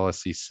the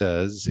policy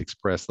says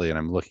expressly, and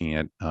I'm looking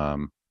at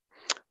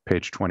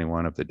page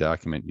 21 of the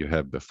document you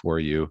have before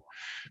you.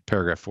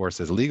 Paragraph 4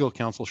 says legal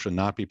counsel should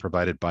not be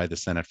provided by the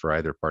Senate for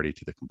either party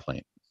to the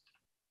complaint.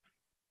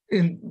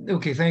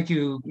 Okay, thank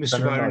you,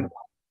 Mr. Bodden.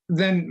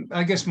 Then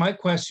I guess my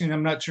question,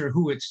 I'm not sure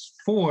who it's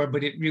for,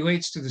 but it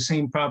relates to the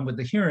same problem with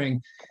the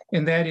hearing.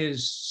 And that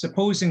is,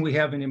 supposing we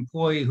have an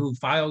employee who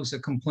files a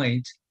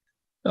complaint,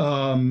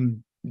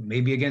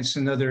 maybe against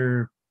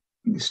another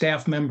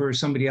staff member or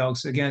somebody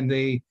else. Again,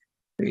 the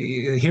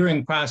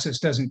hearing process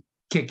doesn't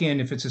kick in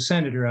if it's a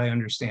senator, I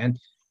understand.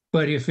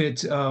 But if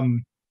it's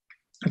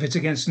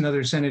against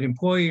another Senate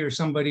employee or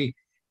somebody,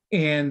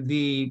 and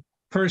the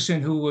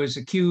person who was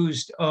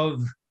accused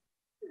of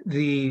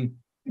the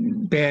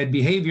bad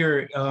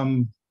behavior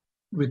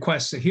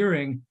requests a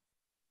hearing,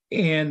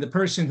 and the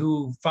person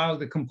who filed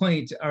the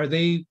complaint,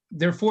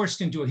 they're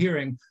forced into a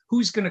hearing,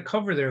 who's going to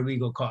cover their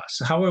legal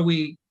costs? How are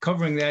we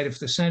covering that if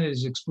the Senate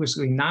is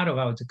explicitly not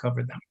allowed to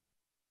cover them?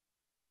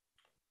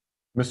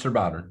 Mr.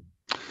 Bodden.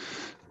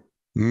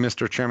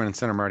 Mr. Chairman and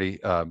Senator Marty,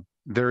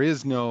 there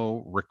is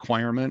no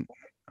requirement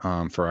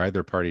for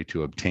either party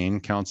to obtain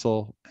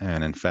counsel.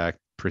 And in fact,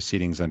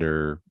 proceedings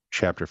under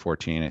Chapter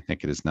 14, I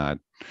think it is not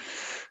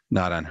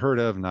unheard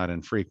of, not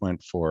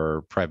infrequent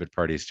for private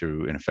parties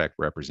to, in effect,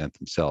 represent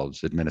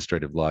themselves.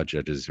 Administrative law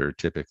judges are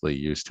typically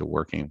used to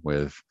working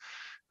with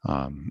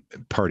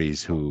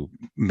parties who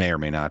may or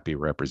may not be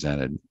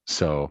represented.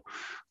 So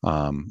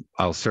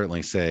I'll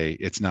certainly say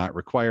it's not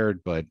required,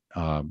 but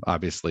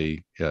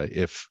obviously,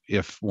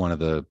 if one of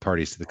the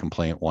parties to the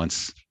complaint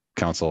wants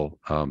counsel,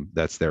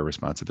 that's their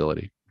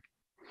responsibility.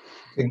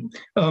 Okay.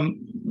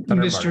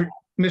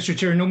 Mr.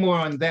 Chair, no more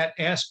on that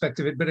aspect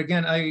of it. But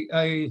again,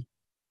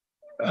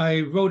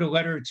 I wrote a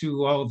letter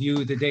to all of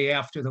you the day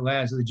after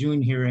the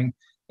June hearing,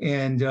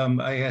 and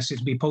I asked it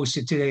to be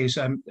posted today.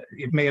 So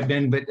it may have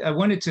been, but I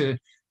wanted to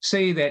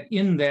say that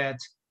in that,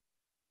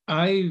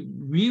 I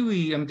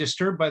really am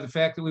disturbed by the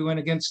fact that we went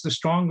against the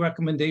strong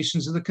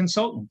recommendations of the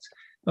consultant.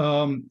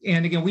 And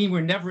again, we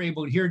were never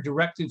able to hear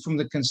directly from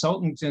the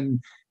consultant.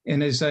 And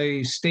as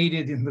I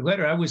stated in the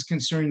letter, I was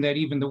concerned that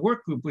even the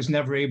work group was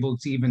never able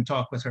to even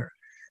talk with her.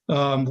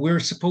 We're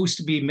supposed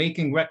to be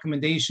making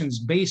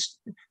recommendations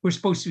we're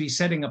supposed to be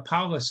setting a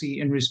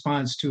policy in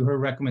response to her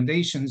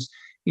recommendations,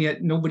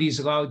 yet nobody's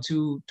allowed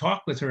to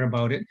talk with her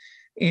about it.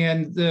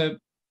 And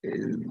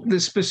the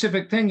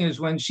specific thing is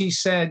when she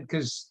said,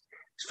 because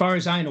as far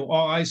as I know,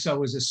 all I saw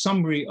was a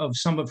summary of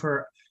some of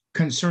her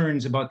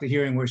concerns about the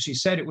hearing, where she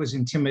said it was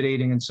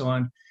intimidating and so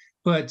on.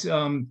 But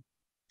Senator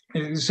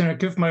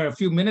Kiffmeyer, a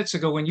few minutes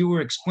ago, when you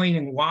were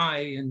explaining why,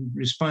 in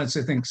response,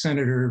 I think,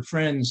 Senator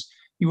Friends,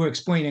 you were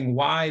explaining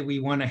why we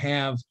want to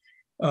have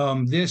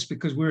this,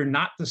 because we're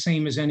not the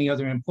same as any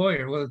other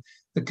employer. Well,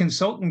 the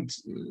consultant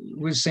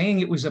was saying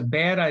it was a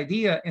bad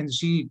idea, and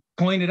she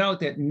pointed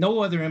out that no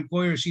other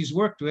employer she's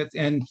worked with,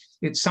 and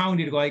it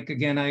sounded like,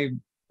 again, I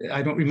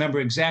don't remember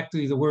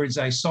exactly the words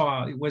I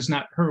saw. It was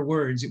not her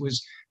words. It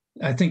was,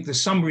 I think, the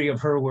summary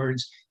of her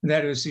words. And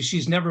that is,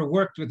 she's never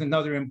worked with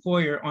another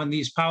employer on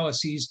these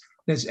policies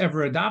that's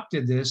ever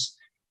adopted this.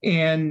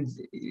 And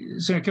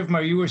Senator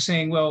Kiffmeyer, you were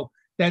saying, well,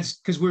 that's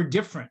because we're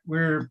different.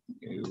 We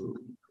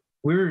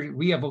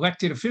have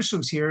elected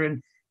officials here.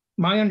 And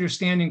my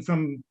understanding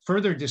from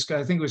further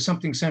discussion, I think it was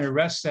something Senator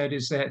Rest said,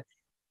 is that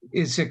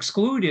it's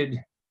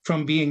excluded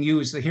from being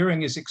used. The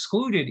hearing is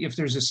excluded if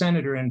there's a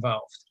senator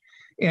involved.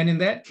 And in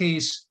that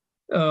case,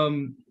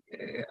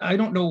 I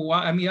don't know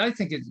why. I mean, I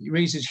think it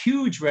raises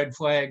huge red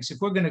flags if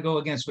we're going to go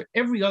against what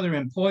every other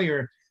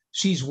employer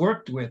she's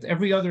worked with,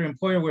 every other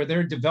employer where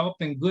they're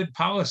developing good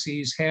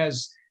policies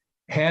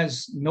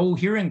has no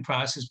hearing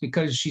process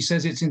because she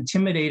says it's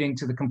intimidating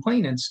to the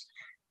complainants.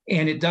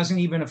 And it doesn't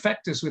even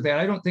affect us with that.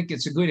 I don't think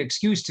it's a good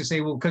excuse to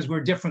say, well, because we're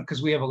different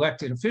because we have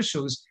elected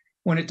officials,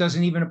 when it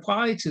doesn't even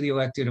apply to the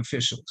elected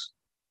officials.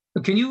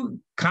 But can you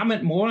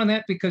comment more on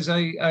that? Because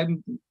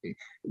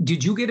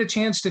did you get a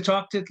chance to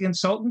talk to the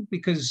consultant?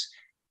 Because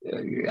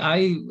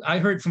I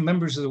heard from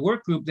members of the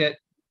work group that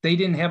they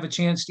didn't have a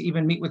chance to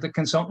even meet with the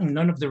consultant.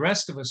 None of the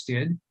rest of us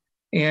did.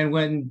 And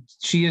when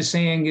she is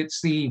saying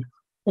it's the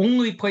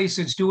only place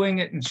that's doing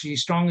it, and she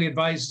strongly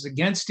advises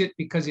against it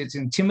because it's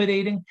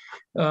intimidating.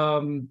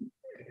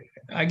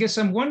 I guess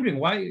I'm wondering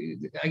why.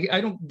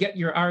 I don't get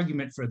your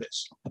argument for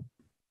this.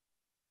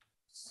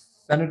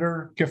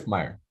 Senator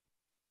Kiffmeyer.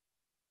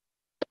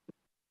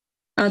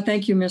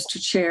 Thank you,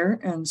 Mr. Chair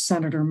and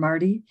Senator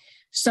Marty.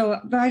 So,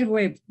 by the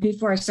way,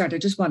 before I start, I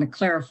just want to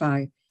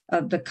clarify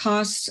the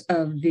cost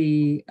of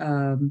the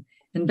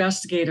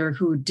investigator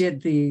who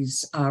did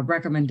these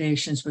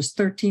recommendations was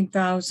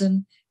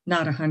 $13,000.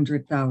 Not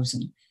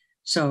 100,000.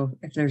 So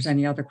if there's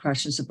any other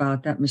questions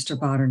about that, Mr.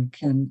 Bodden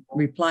can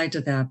reply to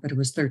that, but it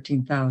was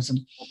 13,000.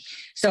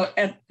 So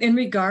in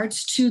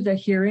regards to the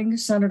hearing,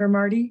 Senator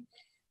Marty,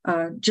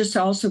 just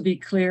to also be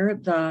clear,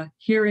 the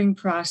hearing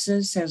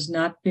process has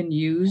not been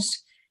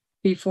used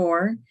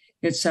before.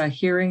 It's a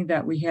hearing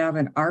that we have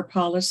in our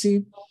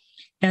policy.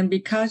 And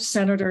because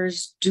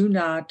senators do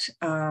not,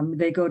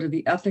 they go to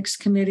the ethics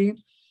committee,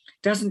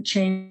 doesn't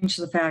change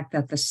the fact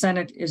that the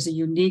Senate is a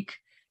unique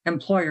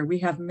employer. We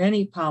have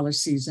many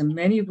policies and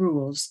many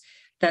rules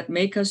that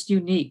make us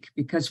unique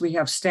because we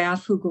have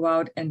staff who go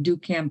out and do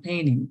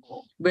campaigning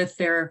with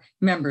their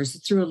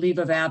members through a leave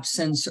of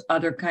absence,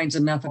 other kinds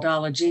of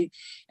methodology.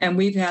 And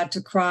we've had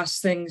to cross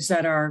things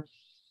that are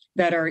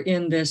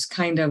in this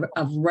kind of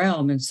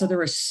realm. And so there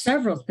are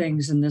several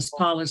things in this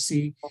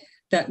policy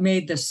that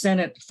made the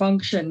Senate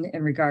function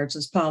in regards to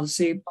this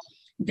policy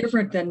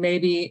different than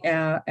maybe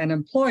an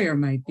employer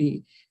might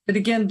be. But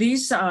again,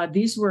 these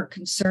were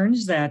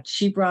concerns that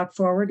she brought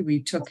forward.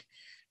 We took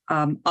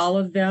all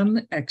of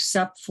them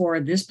except for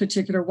this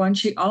particular one.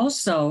 She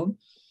also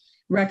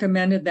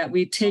recommended that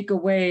we take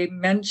away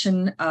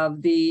mention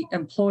of the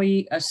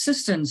employee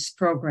assistance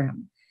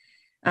program.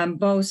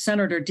 Both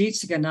Senator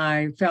Dietzig and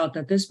I felt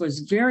that this was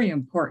very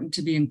important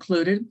to be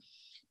included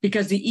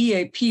because the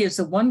EAP is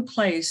the one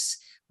place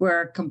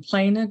where a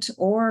complainant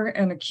or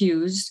an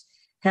accused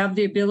have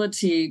the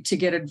ability to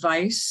get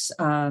advice,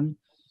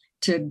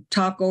 to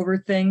talk over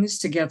things,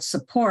 to get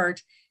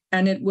support,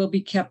 and it will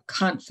be kept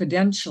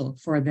confidential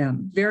for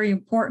them. Very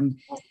important.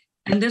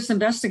 And this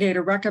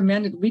investigator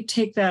recommended we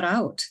take that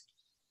out.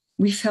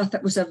 We felt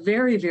that was a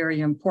very,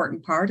 very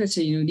important part. It's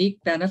a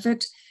unique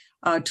benefit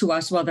to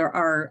us. Well, there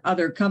are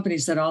other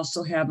companies that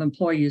also have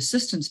employee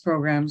assistance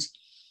programs,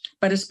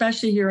 but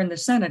especially here in the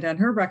Senate, and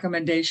her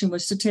recommendation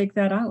was to take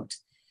that out.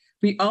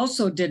 We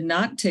also did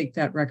not take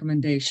that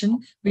recommendation.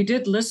 We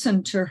did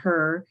listen to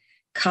her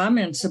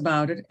comments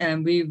about it,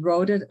 and we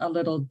wrote it a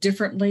little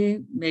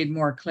differently, made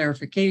more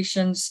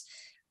clarifications,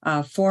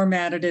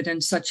 formatted it in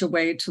such a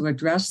way to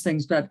address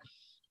things. But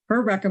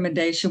her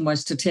recommendation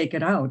was to take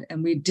it out,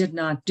 and we did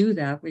not do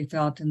that. We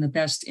felt in the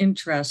best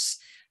interests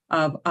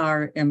of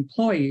our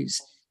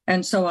employees.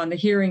 And so on the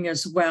hearing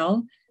as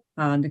well,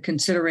 the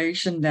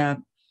consideration that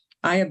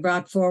I had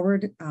brought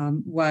forward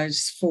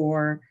was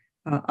for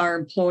our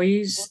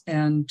employees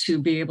and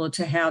to be able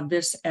to have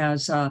this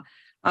as an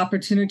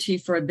opportunity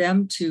for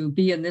them to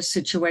be in this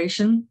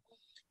situation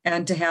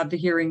and to have the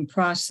hearing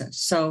process.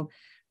 So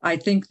I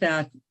think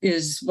that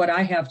is what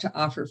I have to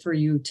offer for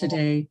you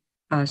today,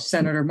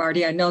 Senator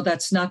Marty. I know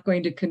that's not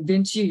going to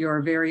convince you.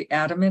 You're very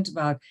adamant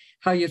about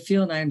how you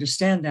feel, and I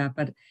understand that,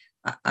 but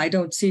I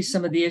don't see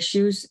some of the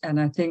issues. And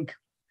I think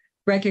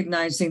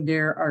recognizing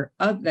there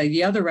are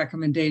the other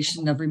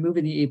recommendation of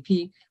removing the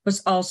AP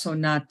was also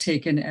not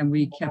taken, and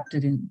we kept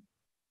it in.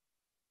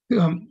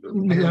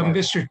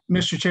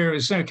 Mr. Chair,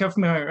 Senator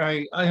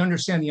Kiffmeyer, I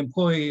understand the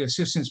employee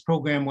assistance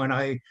program when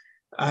I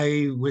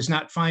was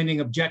not finding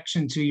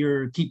objection to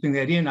your keeping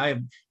that in.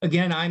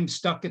 I'm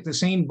stuck at the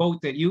same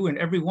boat that you and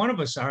every one of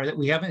us are, that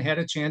we haven't had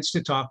a chance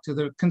to talk to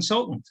the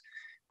consultant.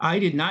 I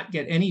did not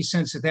get any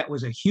sense that that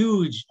was a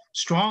huge,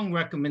 strong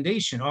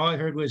recommendation. All I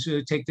heard was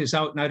take this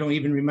out, and I don't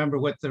even remember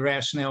what the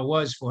rationale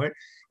was for it.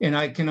 And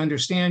I can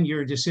understand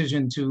your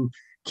decision to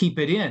keep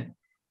it in.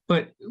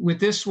 But with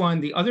this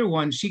one, the other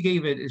one,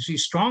 she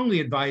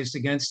strongly advised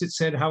against it,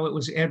 said how it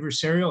was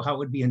adversarial, how it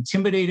would be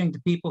intimidating to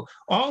people,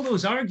 all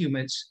those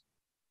arguments.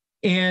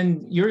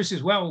 And yours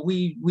as well,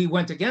 we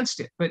went against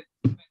it, but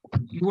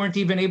you weren't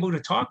even able to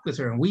talk with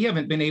her. And we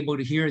haven't been able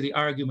to hear the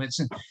arguments.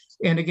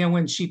 And again,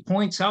 when she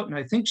points out, and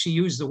I think she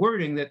used the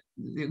wording that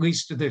at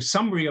least the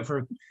summary of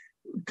her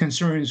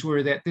concerns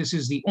were that this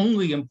is the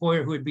only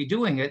employer who would be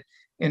doing it.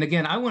 And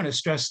again, I want to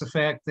stress the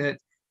fact that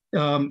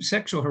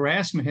sexual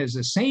harassment has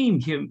the same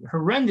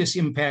horrendous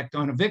impact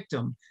on a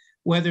victim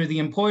whether the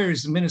employer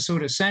is the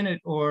Minnesota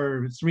Senate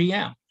or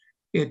 3M.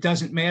 It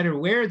doesn't matter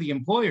where the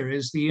employer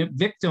is. The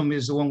victim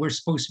is the one we're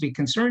supposed to be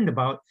concerned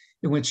about.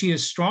 And when she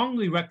is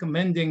strongly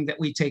recommending that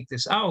we take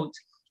this out,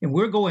 and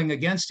we're going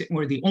against it, and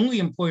we're the only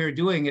employer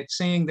doing it,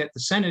 saying that the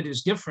Senate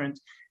is different,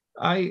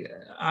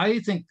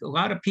 I think a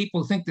lot of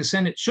people think the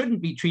Senate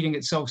shouldn't be treating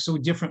itself so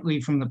differently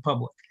from the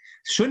public,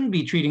 shouldn't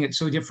be treating it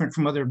so different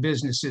from other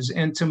businesses.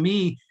 And to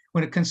me,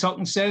 when a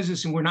consultant says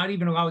this and we're not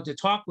even allowed to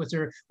talk with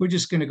her, we're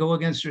just going to go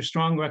against her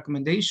strong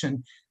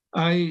recommendation.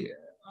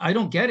 I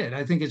don't get it.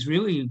 I think it's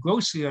really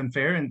grossly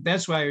unfair. And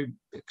that's why I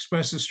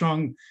expressed the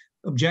strong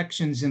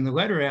objections in the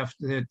letter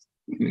after that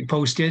we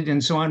posted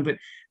and so on. But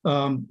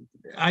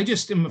I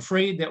just am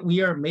afraid that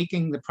we are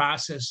making the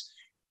process.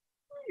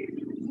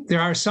 There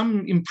are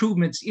some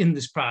improvements in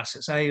this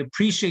process. I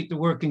appreciate the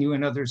work you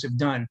and others have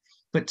done.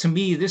 But to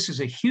me, this is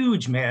a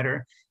huge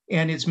matter,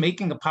 and it's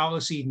making a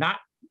policy not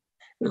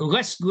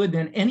less good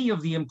than any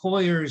of the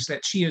employers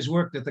that she has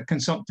worked with, the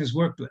consultant has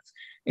worked with.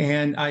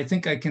 And I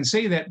think I can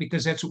say that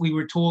because that's what we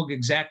were told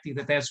exactly,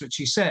 that's what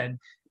she said.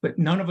 But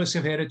none of us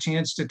have had a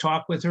chance to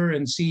talk with her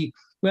and see,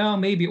 well,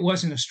 maybe it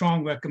wasn't a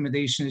strong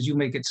recommendation as you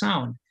make it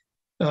sound.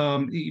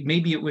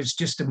 Maybe it was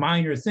just a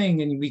minor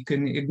thing and we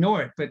can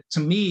ignore it. But to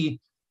me,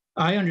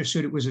 I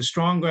understood it was a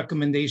strong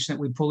recommendation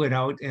that we pull it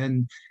out.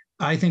 And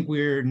I think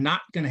we're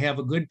not going to have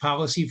a good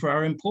policy for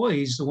our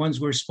employees, the ones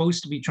we're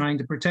supposed to be trying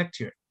to protect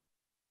here.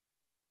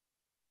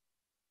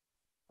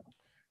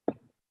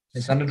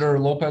 Senator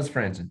Lopez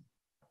Franson.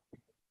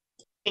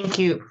 Thank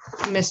you,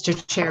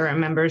 Mr. Chair and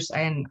members.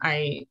 And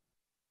I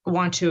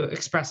want to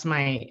express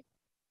my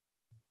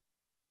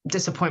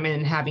disappointment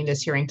in having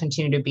this hearing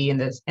continue to be in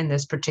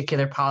this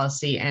particular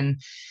policy,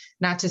 and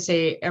not to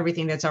say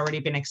everything that's already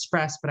been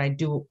expressed, but I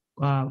do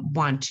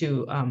want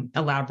to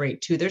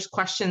elaborate too. There's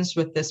questions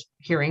with this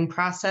hearing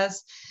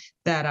process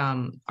that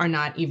are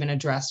not even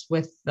addressed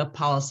with the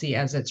policy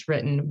as it's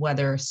written,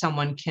 whether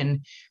someone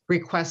can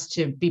request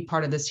to be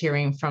part of this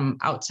hearing from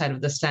outside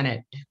of the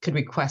Senate, could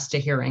request a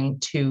hearing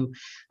to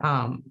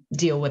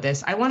deal with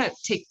this. I want to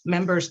take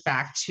members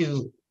back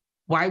to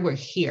why we're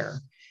here.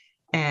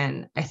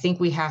 And I think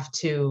we have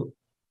to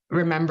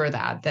remember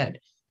that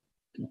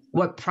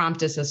what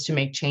prompted us to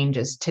make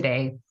changes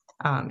today.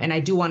 And I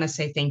do want to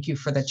say thank you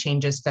for the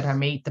changes that have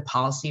made the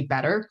policy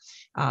better.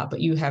 But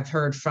you have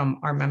heard from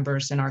our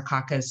members in our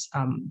caucus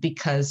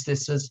because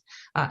this was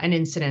an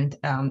incident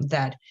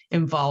that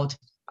involved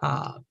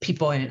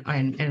people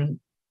and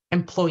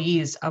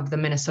employees of the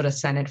Minnesota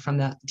Senate from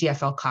the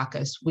DFL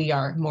caucus. We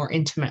are more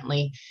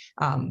intimately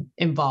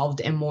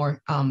involved and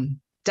more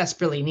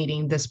desperately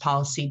needing this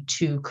policy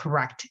to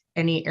correct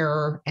any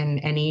error and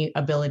any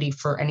ability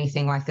for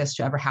anything like this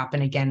to ever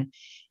happen again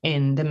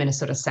in the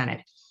Minnesota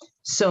Senate.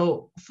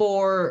 So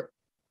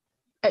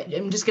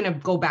I'm just going to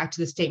go back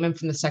to the statement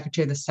from the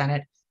Secretary of the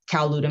Senate,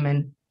 Cal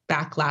Ludeman,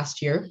 back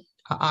last year,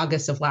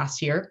 August of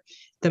last year.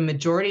 The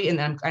majority,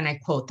 and I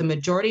quote, the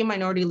majority and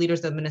minority leaders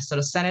of the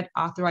Minnesota Senate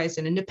authorized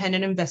an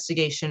independent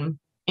investigation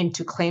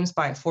into claims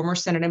by a former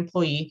Senate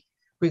employee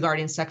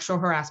regarding sexual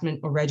harassment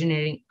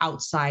originating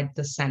outside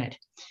the Senate.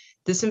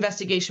 This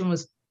investigation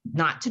was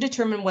not to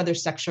determine whether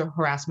sexual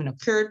harassment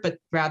occurred, but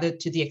rather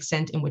to the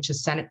extent in which a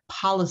Senate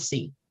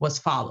policy was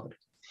followed.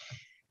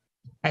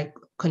 I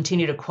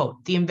continue to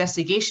quote, the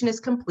investigation is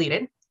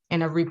completed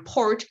and a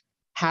report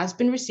has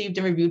been received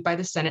and reviewed by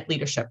the Senate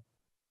leadership.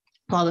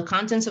 While the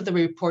contents of the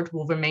report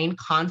will remain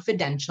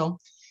confidential,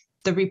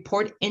 the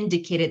report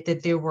indicated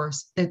that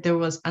there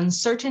was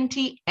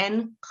uncertainty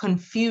and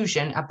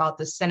confusion about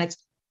the Senate's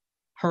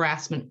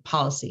harassment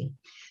policy.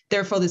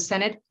 Therefore, the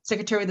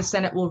Secretary of the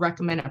Senate will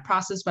recommend a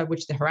process by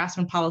which the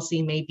harassment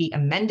policy may be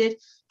amended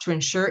to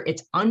ensure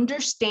its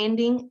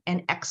understanding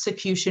and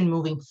execution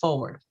moving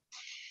forward.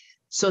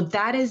 So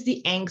that is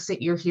the angst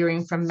that you're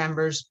hearing from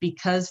members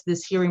because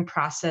this hearing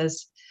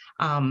process,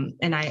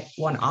 and I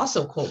want to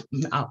also quote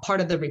part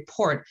of the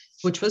report,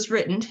 which was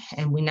written,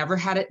 and we never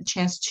had a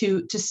chance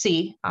to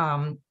see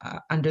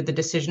under the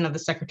decision of the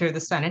Secretary of the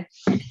Senate.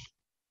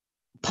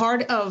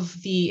 Part of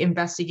the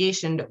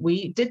investigation,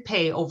 we did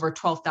pay over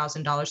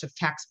 $12,000 of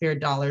taxpayer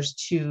dollars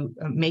to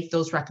make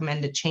those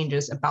recommended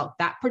changes about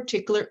that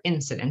particular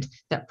incident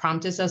that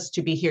prompted us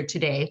to be here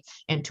today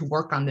and to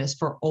work on this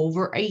for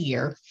over a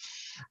year.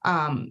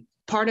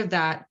 Part of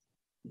that,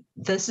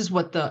 this is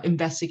what the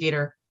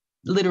investigator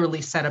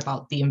literally said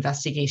about the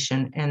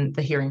investigation and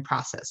the hearing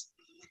process.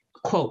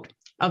 Quote,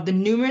 of the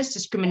numerous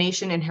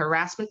discrimination and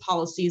harassment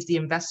policies the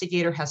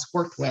investigator has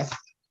worked with,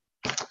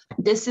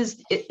 this is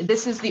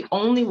the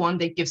only one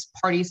that gives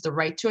parties the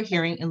right to a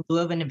hearing in lieu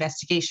of an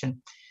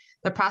investigation.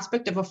 The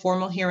prospect of a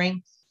formal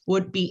hearing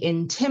would be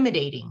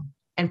intimidating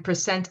and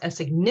present a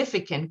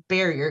significant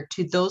barrier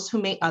to those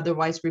who may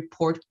otherwise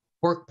report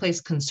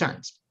workplace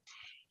concerns.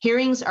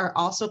 Hearings are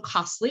also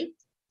costly,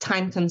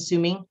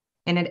 time-consuming,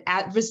 and an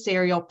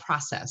adversarial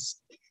process,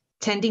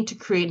 tending to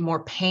create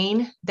more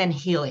pain than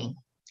healing.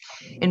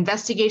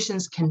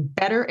 Investigations can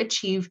better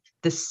achieve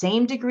the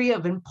same degree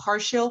of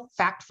impartial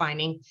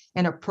fact-finding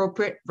and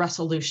appropriate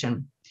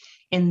resolution.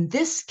 In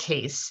this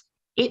case,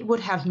 it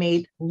would have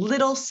made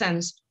little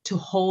sense to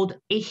hold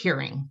a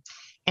hearing.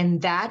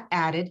 And that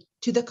added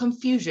to the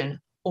confusion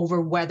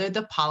over whether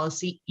the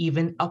policy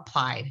even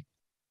applied,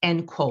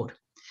 end quote.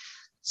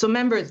 So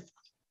members,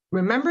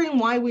 remembering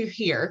why we're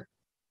here,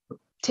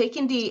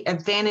 taking the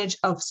advantage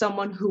of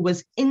someone who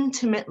was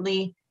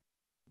intimately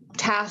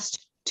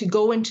tasked to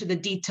go into the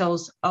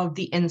details of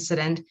the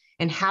incident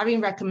and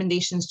having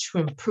recommendations to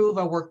improve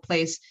our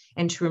workplace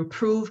and to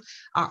improve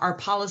our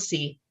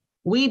policy,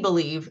 we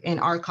believe in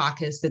our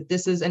caucus that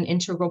this is an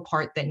integral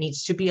part that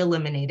needs to be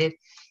eliminated.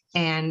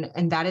 And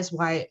that is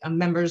why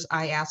members,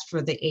 I asked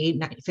for the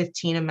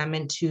A15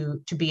 amendment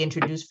to be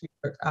introduced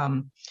for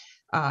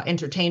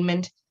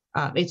entertainment.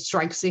 It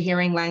strikes the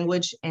hearing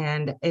language,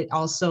 and it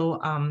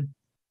also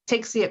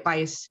takes the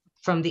advice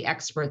from the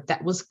expert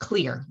that was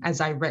clear,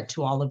 as I read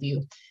to all of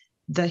you.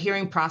 The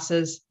hearing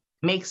process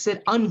makes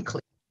it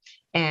unclear,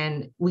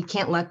 and we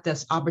can't let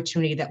this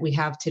opportunity that we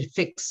have to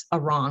fix a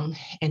wrong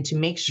and to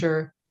make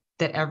sure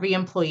that every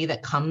employee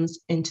that comes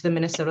into the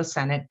Minnesota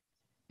Senate,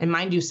 and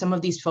mind you, some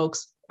of these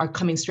folks are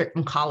coming straight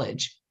from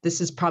college. This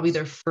is probably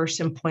their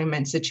first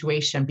employment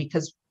situation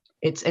because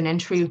it's an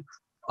entry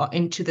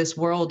into this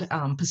world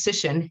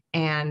position,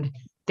 and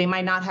they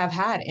might not have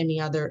had any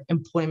other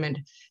employment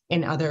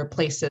in other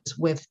places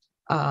with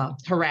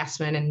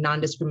harassment and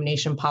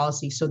non-discrimination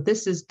policy. So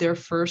this is their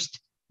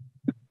first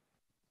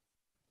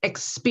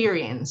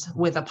experience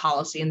with a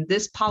policy. And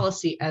this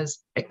policy, as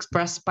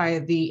expressed by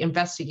the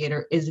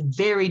investigator, is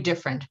very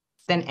different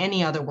than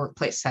any other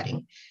workplace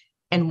setting.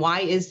 And why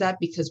is that?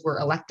 Because we're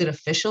elected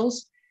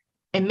officials.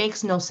 It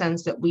makes no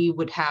sense that we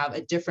would have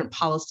a different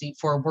policy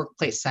for a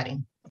workplace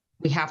setting.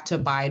 We have to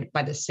abide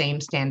by the same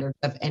standard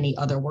of any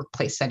other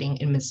workplace setting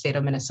in the state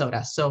of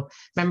Minnesota. So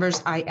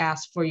members, I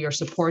ask for your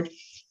support.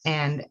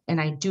 And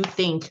I do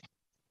think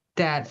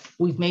that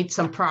we've made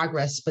some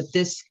progress, but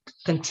this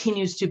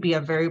continues to be a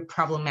very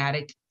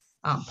problematic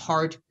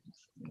part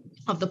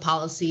of the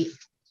policy,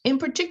 in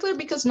particular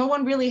because no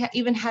one really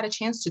even had a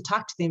chance to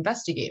talk to the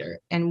investigator.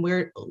 And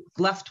we're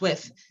left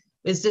with,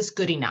 is this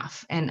good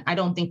enough? And I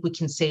don't think we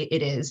can say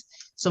it is.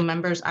 So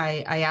members,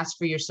 I ask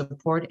for your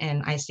support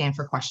and I stand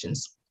for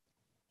questions.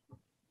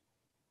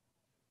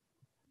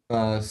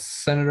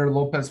 Senator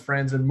Lopez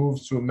Franzen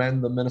moves to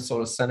amend the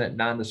Minnesota Senate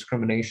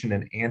non-discrimination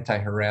and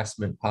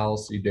anti-harassment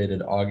policy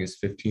dated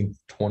August 15th,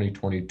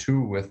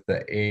 2022 with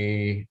the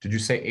did you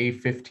say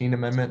A15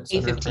 amendment?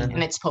 A15,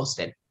 and it's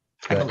posted.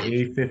 The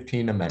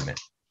A15 amendment.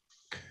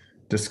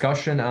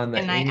 Discussion on the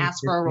And I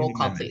ask for a roll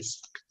call, please.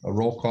 A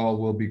roll call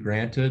will be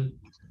granted.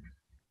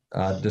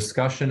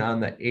 Discussion on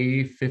the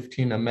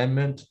A15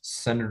 amendment,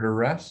 Senator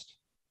Rest.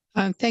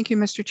 Thank you,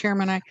 Mr.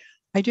 Chairman.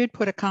 I did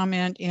put a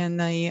comment in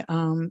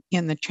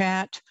the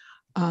chat.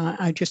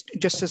 I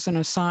just as an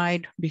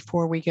aside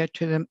before we get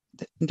to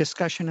the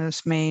discussion of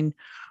this main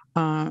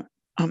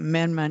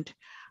amendment,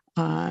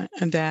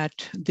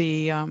 that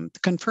the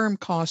confirmed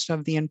cost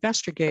of the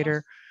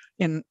investigator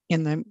in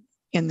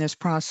this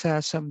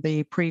process of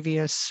the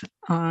previous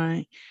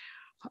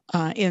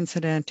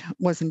incident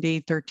was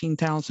indeed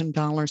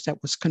 $13,000.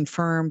 That was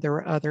confirmed. There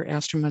were other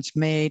estimates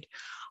made.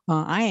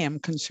 I am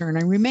concerned,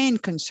 I remain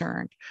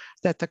concerned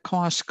that the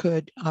cost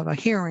of a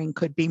hearing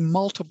could be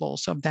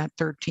multiples of that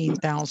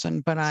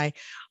 13,000, but I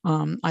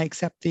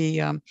accept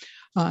the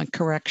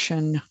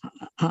correction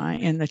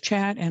in the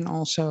chat and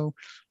also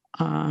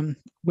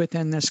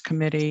within this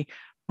committee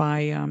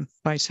by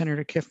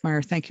Senator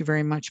Kiffmeyer. Thank you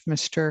very much,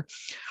 Mr.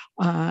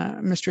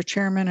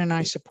 Chairman, and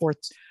I support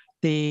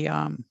the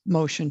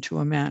motion to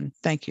amend.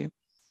 Thank you.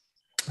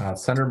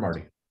 Senator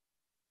Marty.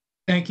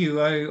 Thank you.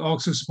 I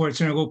also support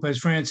Senator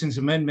Lopez Franzen's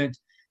amendment.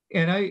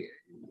 And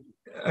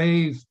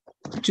I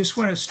just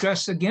want to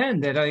stress again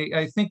that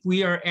I think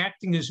we are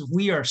acting as if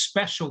we are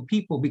special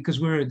people because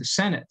we're the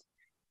Senate.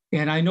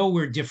 And I know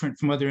we're different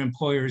from other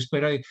employers,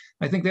 but I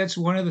think that's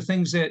one of the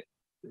things that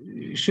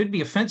should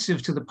be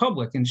offensive to the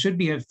public and should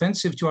be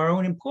offensive to our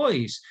own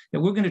employees, that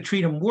we're going to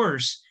treat them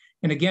worse.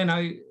 And again,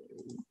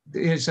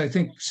 as I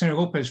think Senator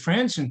Lopez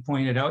Franzen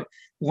pointed out,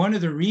 one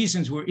of the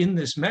reasons we're in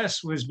this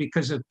mess was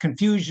because of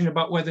confusion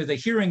about whether the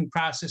hearing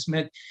process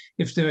meant,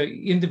 if the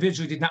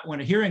individual did not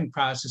want a hearing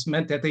process,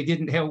 meant that they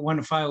didn't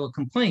want to file a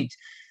complaint.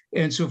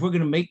 And so if we're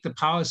going to make the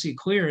policy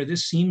clear,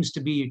 this seems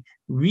to be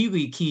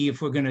really key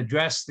if we're going to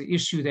address the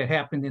issue that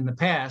happened in the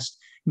past,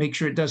 make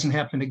sure it doesn't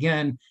happen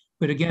again.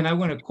 But again, I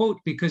want to quote,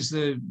 because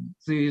the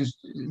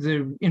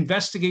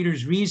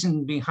investigator's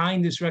reason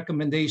behind this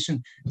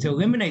recommendation to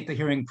eliminate the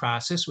hearing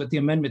process, what the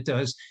amendment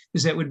does,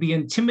 is that it would be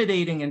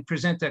intimidating and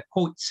present a,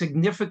 quote,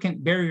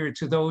 significant barrier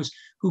to those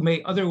who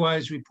may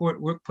otherwise report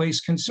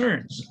workplace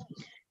concerns.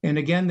 And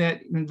again,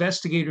 that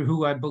investigator,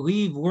 who I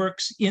believe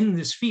works in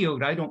this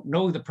field, I don't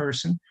know the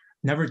person,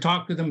 never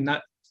talked to them,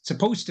 not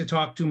supposed to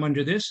talk to them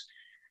under this,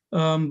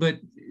 but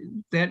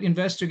that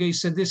investigator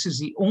said this is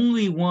the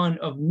only one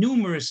of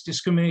numerous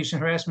discrimination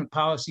harassment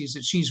policies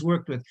that she's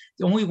worked with,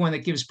 the only one that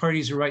gives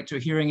parties a right to a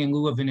hearing in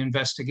lieu of an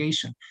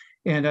investigation.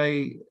 And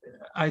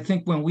I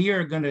think when we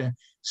are going to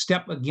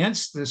step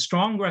against the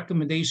strong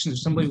recommendations of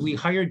somebody we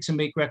hired to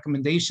make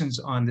recommendations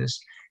on this,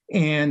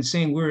 and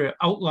saying we're an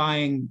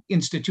outlying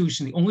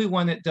institution, the only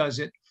one that does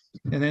it.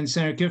 And then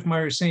Senator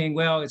Kiffmeyer is saying,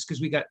 well, it's because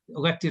we got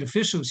elected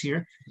officials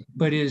here.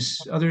 But as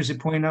others have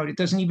pointed out, it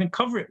doesn't even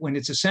cover it when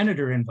it's a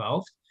senator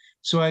involved.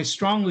 So I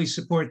strongly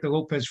support the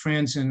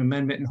Lopez-Franzen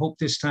amendment and hope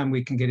this time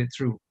we can get it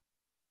through.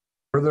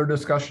 Further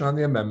discussion on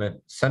the amendment.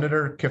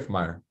 Senator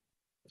Kiffmeyer.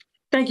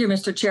 Thank you,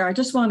 Mr. Chair. I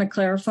just want to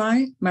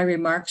clarify, my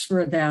remarks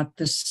were that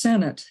the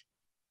Senate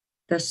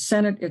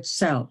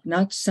itself,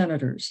 not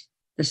senators,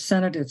 the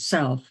Senate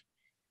itself,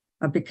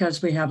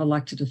 because we have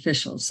elected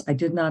officials. I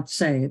did not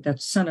say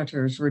that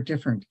senators were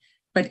different,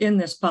 but in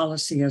this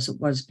policy as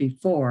it was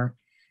before,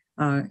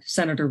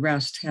 Senator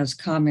Rest has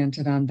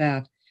commented on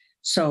that.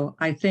 So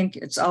I think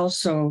it's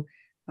also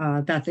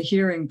that the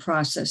hearing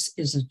process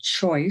is a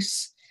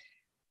choice,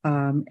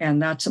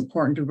 and that's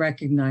important to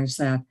recognize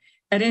that.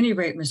 At any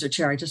rate, Mr.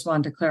 Chair, I just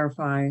wanted to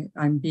clarify,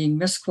 I'm being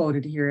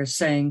misquoted here as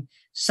saying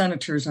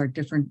senators are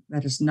different.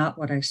 That is not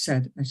what I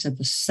said. I said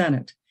the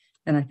Senate.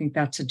 And I think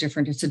it's a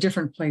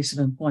different place of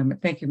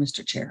employment. Thank you,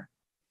 Mr. Chair.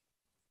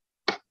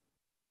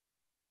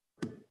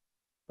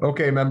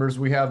 Okay, members,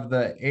 we have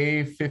the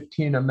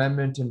A15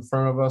 amendment in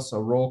front of us. A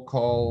roll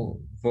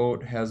call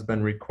vote has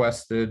been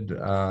requested.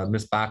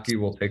 Ms. Bakke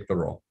will take the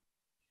roll.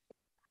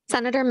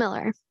 Senator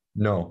Miller.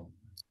 No.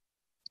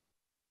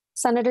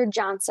 Senator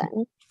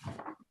Johnson.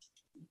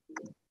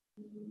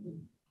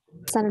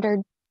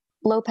 Senator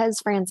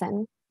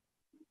Lopez-Franzen.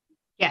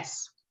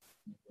 Yes.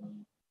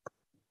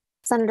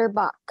 Senator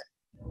Bach.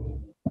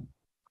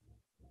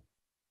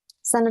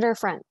 Senator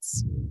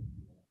Frentz.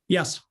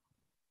 Yes.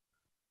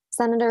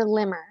 Senator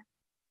Limmer.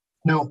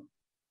 No.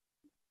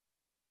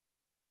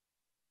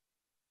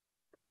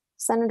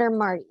 Senator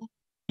Marty.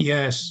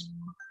 Yes.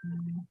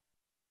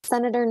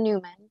 Senator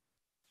Newman.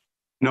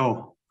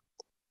 No.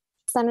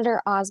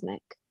 Senator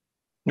Osmic.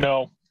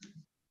 No.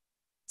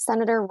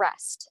 Senator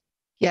Rest.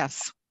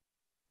 Yes.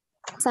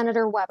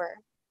 Senator Weber.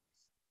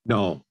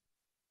 No.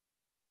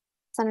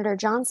 Senator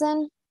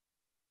Johnson.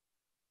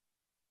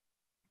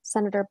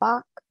 Senator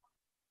Bach.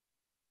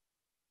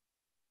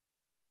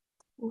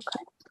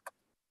 Okay.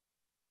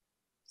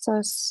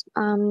 So,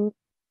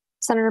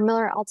 Senator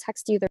Miller, I'll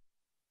text you the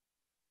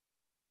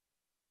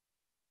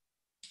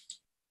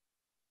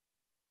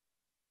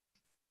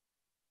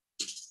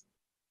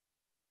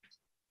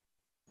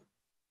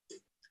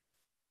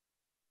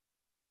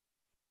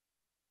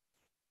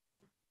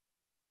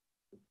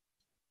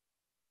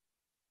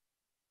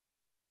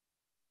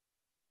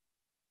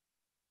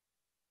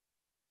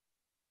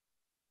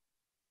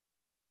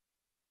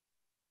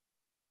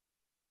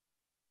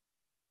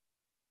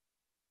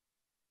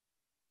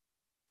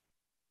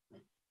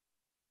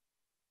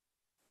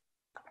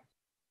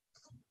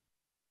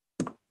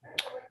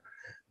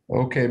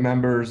Okay,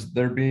 members,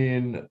 there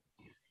being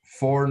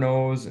 4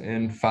 noes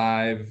and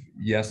 5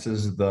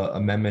 yeses, the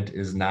amendment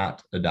is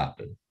not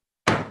adopted.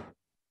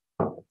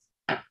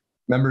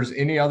 Members,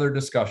 any other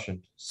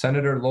discussion?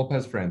 Senator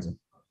Lopez-Franzen.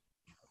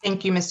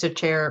 Thank you, Mr.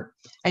 Chair.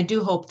 I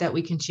do hope that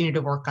we continue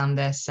to work on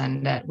this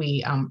and that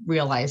we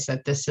realize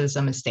that this is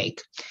a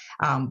mistake.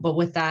 But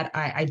with that,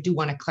 I do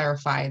want to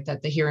clarify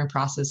that the hearing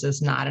process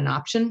is not an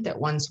option, that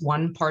once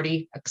one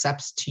party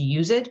accepts to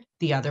use it,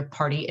 the other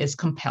party is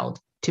compelled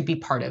to be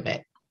part of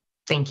it.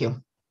 Thank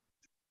you.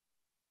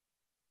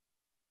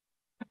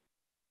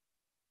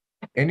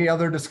 Any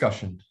other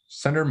discussion?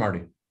 Senator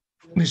Marty.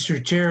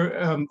 Mr.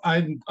 Chair,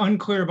 I'm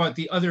unclear about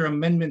the other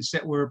amendments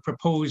that were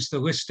proposed, the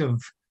list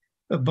of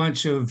a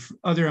bunch of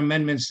other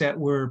amendments that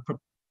were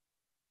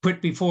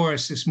put before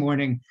us this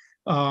morning.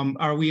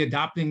 Are we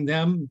adopting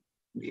them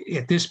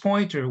at this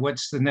point, or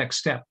what's the next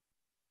step?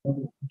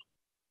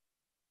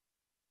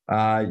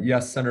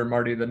 Yes, Senator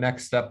Marty, the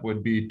next step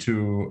would be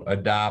to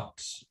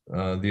adopt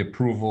the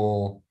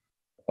approval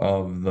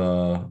of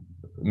the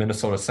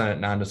Minnesota Senate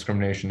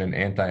Non-Discrimination and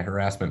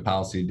Anti-Harassment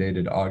Policy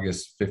dated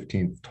August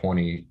 15th,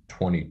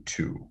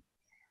 2022.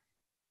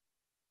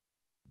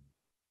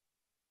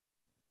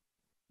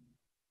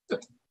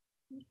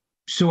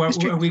 So are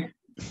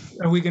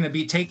we going to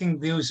be taking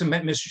those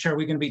amendments, Mr. Chair? Are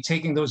we going to be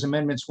taking those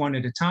amendments one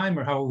at a time,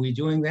 or how are we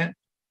doing that?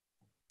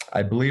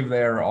 I believe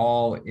they're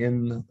all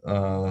in.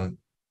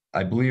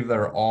 I believe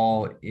they're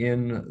all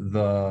in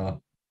the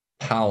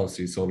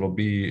policy, so it'll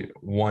be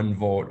one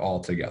vote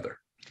altogether.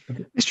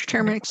 Mr.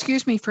 Chairman,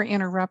 excuse me for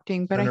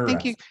interrupting, but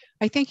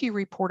I think you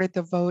reported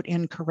the vote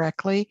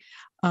incorrectly.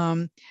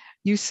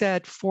 You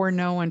said 4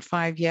 no and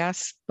 5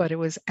 yes, but it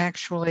was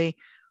actually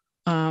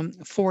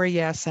 4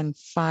 yes and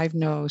 5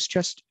 no's,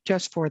 just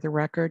for the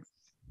record.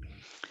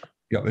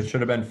 Yep, it should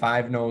have been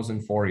 5 no's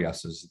and 4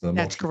 yeses.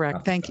 That's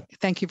correct.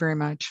 Thank you very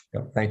much.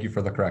 Yep, thank you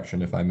for the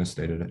correction if I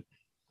misstated it.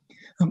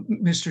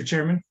 Mr.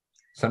 Chairman?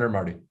 Senator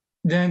Marty.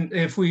 Then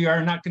if we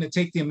are not going to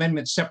take the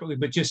amendment separately,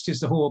 but just as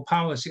the whole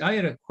policy, I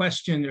had a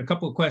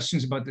couple of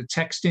questions about the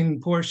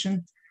texting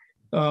portion.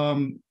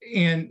 And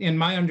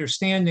my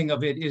understanding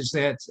of it is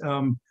that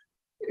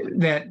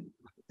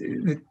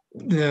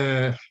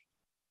the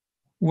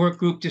work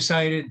group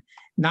decided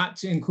not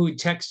to include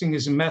texting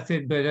as a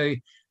method, but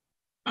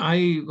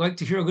I like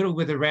to hear a little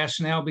bit of the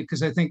rationale,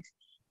 because I think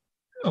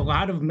a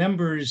lot of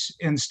members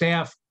and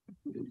staff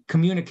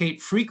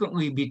communicate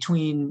frequently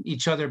between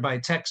each other by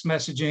text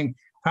messaging,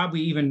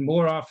 probably even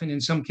more often in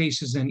some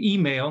cases than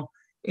email.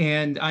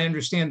 And I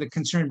understand the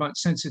concern about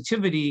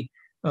sensitivity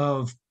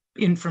of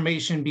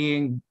information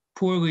being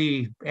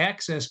poorly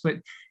accessed, but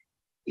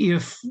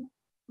if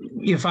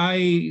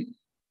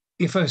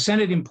a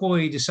Senate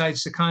employee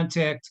decides to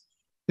contact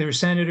their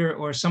senator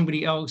or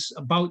somebody else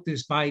about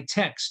this by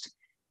text,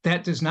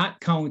 that does not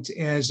count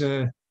as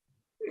a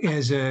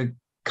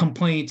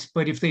complaint.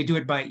 But if they do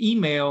it by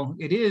email,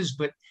 it is.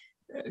 But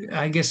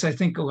I guess I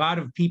think a lot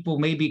of people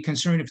may be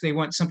concerned if they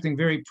want something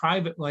very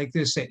private like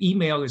this, that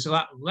email is a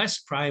lot less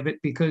private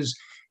because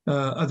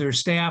other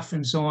staff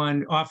and so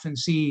on often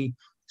see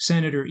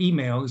senator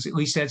emails. At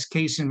least that's the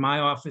case in my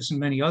office and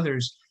many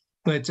others.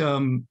 But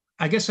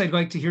I guess I'd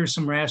like to hear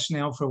some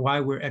rationale for why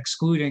we're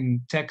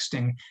excluding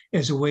texting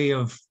as a way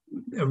of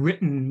a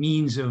written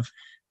means of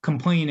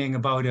complaining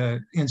about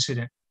an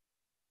incident.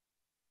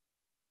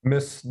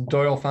 Ms.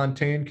 Doyle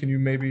Fontaine, can you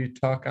maybe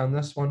talk on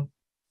this one?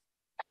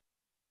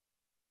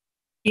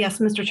 Yes,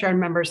 Mr. Chair and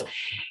members.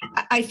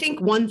 I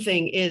think one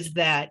thing is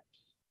that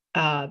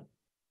it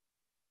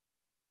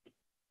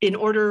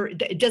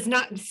does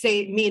not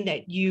mean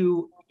that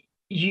you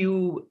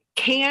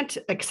can't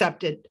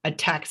accept a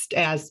text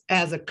as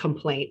a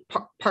complaint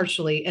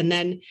partially,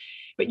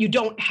 but you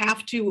don't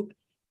have to.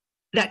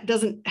 That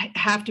doesn't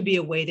have to be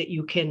a way that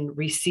you can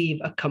receive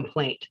a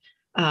complaint.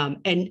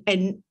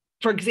 And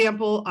for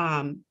example,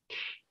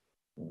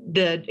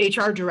 the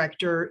HR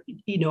director,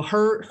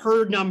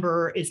 her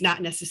number is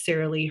not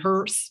necessarily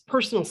her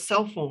personal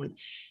cell phone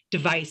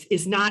device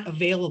is not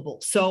available.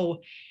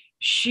 So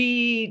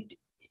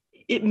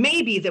it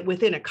may be that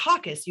within a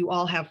caucus, you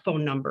all have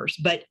phone numbers,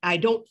 but I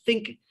don't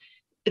think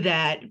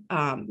that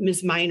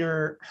Ms.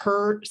 Minor,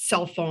 her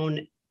cell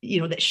phone,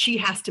 that she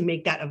has to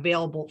make that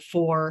available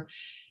for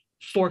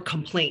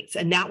complaints.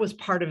 And that was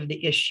part of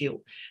the issue.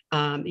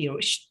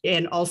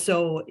 And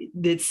also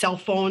the cell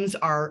phones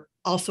are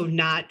also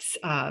not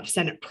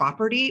Senate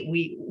property.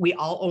 We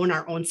all own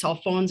our own cell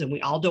phones, and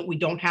we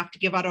don't have to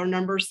give out our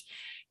numbers.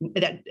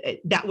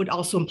 That would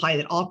also imply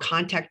that all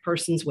contact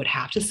persons would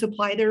have to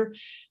supply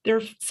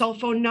their cell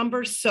phone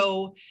numbers.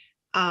 So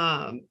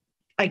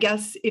I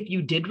guess if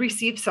you did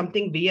receive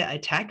something via a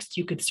text,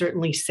 you could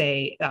certainly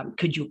say,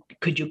 could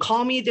you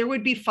call me? There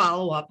would be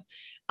follow-up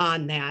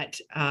on that.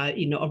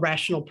 A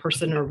rational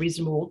person or a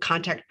reasonable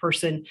contact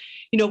person,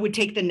 would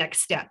take the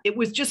next step. It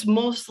was just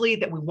mostly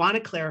that we want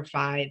to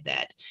clarify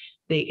that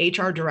the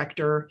HR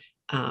director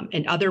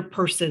and other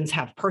persons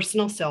have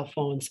personal cell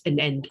phones,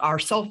 and our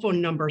cell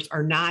phone numbers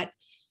are not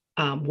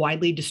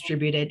widely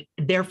distributed.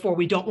 Therefore,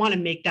 we don't want to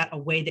make that a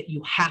way that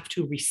you have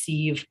to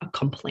receive a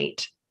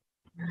complaint.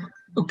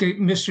 Okay,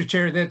 Mr.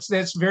 Chair,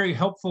 that's very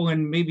helpful.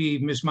 And maybe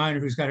Ms. Minor,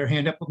 who's got her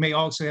hand up, may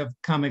also have a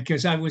comment,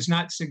 because I was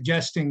not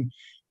suggesting,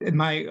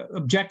 my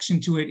objection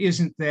to it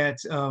isn't that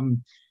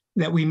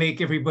we make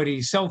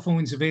everybody's cell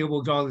phones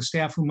available to all the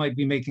staff who might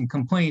be making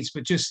complaints,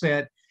 but just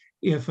that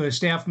if a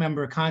staff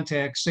member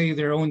contacts, say,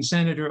 their own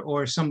senator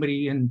or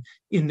somebody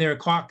in their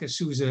caucus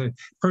who's a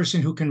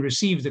person who can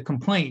receive the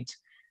complaint,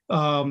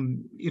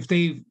 if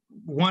they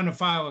want to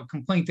file a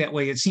complaint that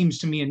way, it seems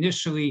to me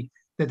initially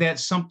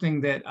that's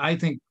something that I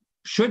think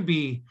should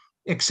be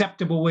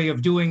acceptable way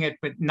of doing it,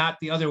 but not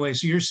the other way.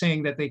 So you're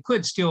saying that they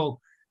could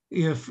still,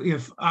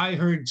 if I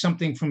heard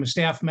something from a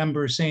staff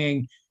member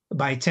saying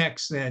by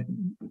text that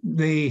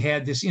they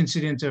had this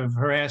incident of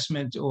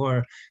harassment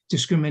or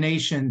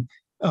discrimination,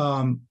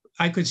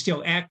 I could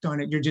still act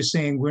on it. You're just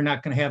saying we're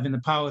not going to have in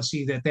the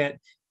policy that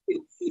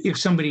if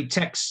somebody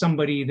texts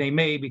somebody, they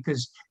may,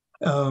 because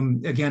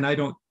again, I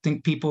don't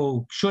think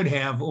people should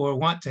have or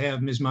want to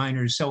have Ms.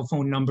 Minor's cell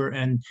phone number,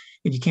 and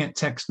you can't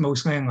text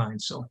most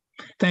landlines. So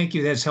thank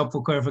you. That's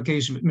helpful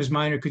clarification. Ms.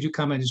 Minor, could you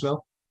comment as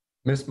well?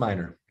 Ms.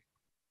 Minor.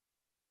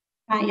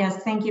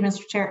 Yes, thank you,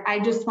 Mr. Chair. I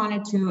just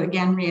wanted to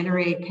again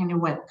reiterate kind of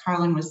what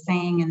Carlin was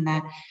saying, in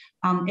that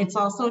it's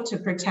also to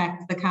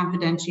protect the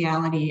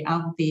confidentiality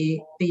of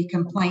the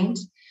complaint.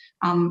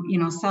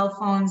 Cell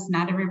phones,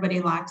 not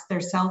everybody locks their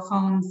cell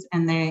phones,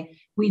 and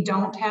we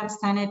don't have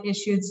Senate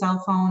issued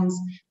cell phones.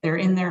 They're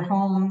in their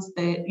homes.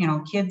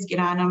 Kids get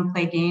on them,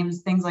 play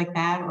games, things like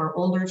that, or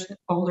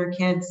older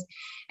kids.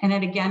 And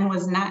it again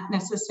was not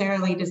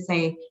necessarily to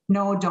say,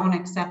 no, don't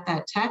accept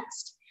that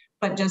text,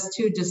 but just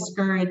to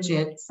discourage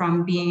it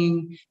from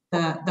being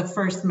the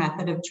first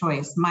method of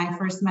choice. My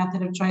first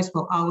method of choice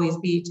will always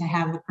be to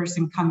have the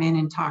person come in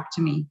and talk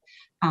to me.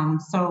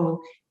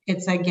 So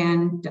it's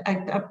again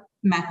a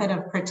method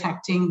of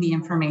protecting the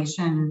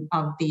information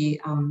of the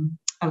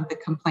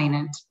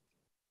complainant.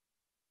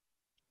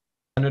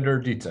 Senator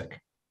Dietzig.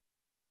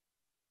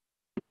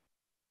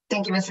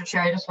 Thank you, Mr.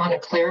 Chair. I just want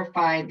to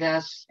clarify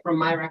this from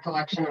my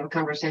recollection of the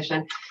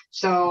conversation.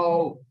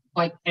 So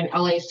like an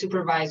LA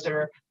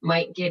supervisor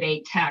might get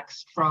a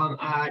text from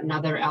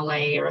another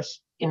LA or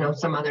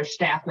some other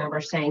staff member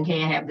saying,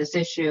 hey, I have this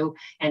issue,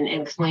 and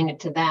explain it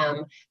to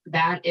them.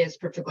 That is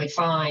perfectly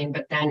fine.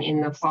 But then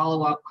in the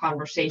follow-up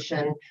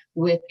conversation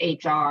with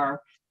HR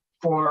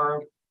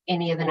for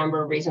any of the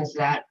number of reasons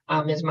that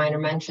Ms. Minor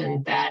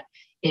mentioned, that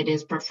it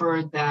is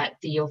preferred that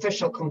the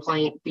official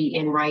complaint be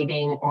in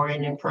writing or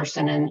in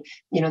person. And,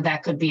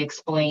 that could be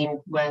explained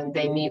when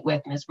they meet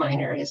with Ms.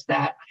 Minor.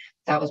 That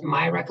was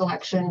my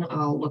recollection.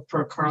 I'll look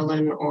for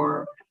Carlin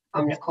or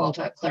Nicole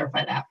to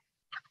clarify that.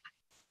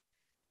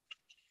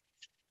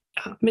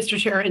 Mr.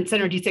 Chair and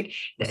Senator Disick,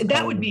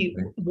 that would be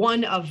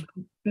one of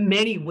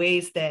many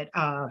ways that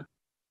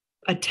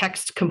a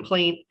text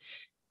complaint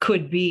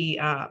could be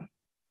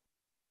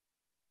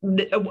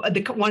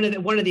one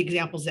of the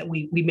examples that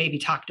we maybe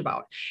talked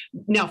about.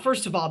 Now,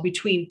 first of all,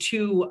 between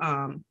two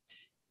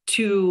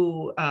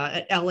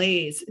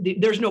LAs,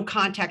 there's no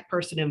contact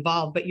person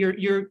involved, but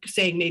you're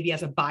saying maybe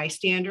as a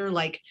bystander,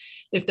 like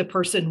if the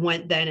person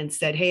went then and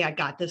said, hey, I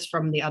got this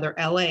from the other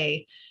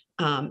LA,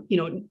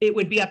 it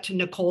would be up to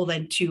Nicole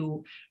then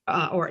to,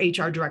 or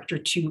HR director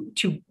to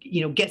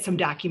get some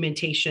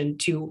documentation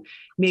to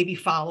maybe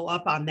follow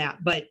up on that.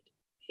 But,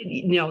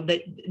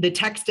 the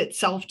text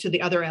itself to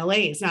the other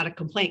LA is not a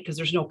complaint because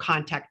there's no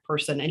contact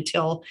person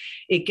until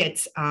it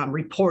gets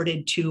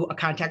reported to a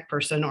contact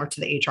person or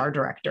to the HR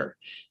director.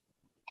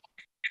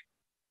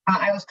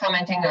 I was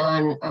commenting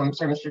on,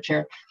 sorry, Mr.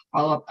 Chair,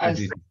 follow up.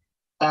 As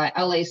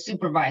LA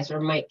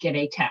supervisor might get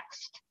a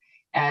text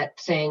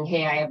saying,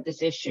 hey, I have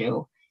this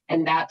issue.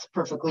 And that's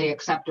perfectly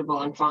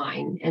acceptable and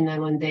fine. And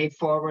then when they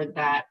forward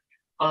that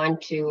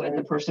onto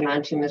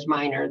Ms.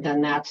 Minor,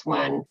 then that's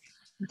when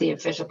the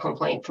official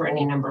complaint for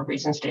any number of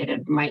reasons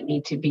stated might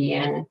need to be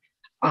in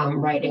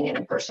writing and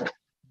in person.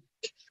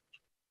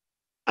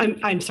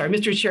 I'm sorry,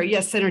 Mr. Chair.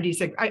 Yes, Senator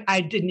Disick, I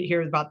didn't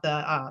hear about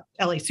the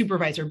LA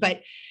supervisor,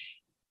 but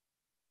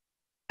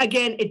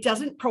again, it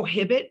doesn't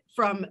prohibit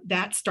from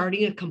that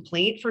starting a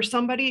complaint for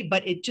somebody,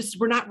 but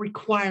we're not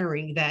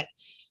requiring that.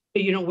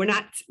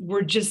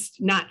 We're just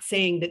not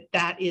saying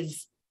that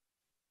it's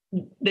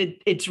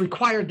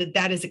required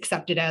that is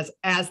accepted as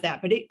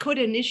that, but it could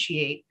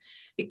initiate,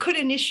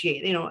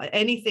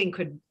 anything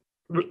could,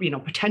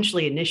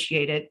 potentially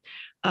initiate it,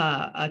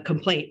 a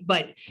complaint,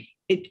 but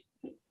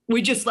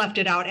we just left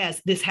it out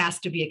as this has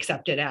to be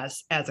accepted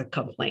as a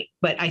complaint.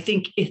 But I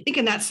think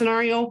in that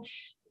scenario,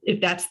 if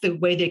that's the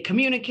way they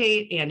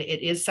communicate and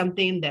it is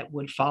something that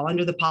would fall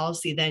under the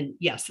policy, then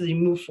yes, they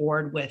move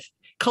forward with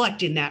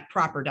collecting that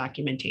proper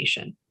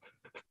documentation.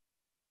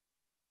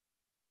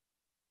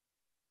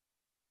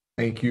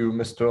 Thank you,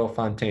 Ms.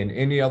 Doyle-Fontaine.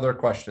 Any other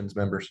questions,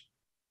 members?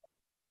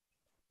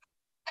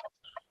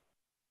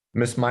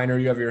 Ms. Minor,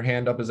 you have your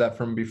hand up. Is that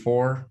from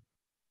before?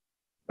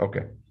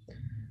 Okay.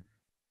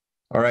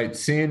 All right,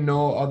 seeing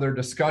no other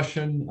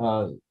discussion,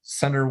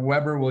 Senator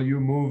Weber, will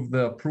you move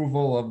the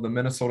approval of the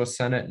Minnesota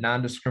Senate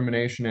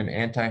non-discrimination and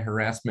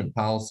anti-harassment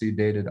policy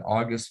dated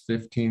August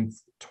 15th,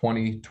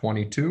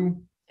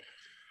 2022?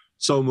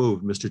 So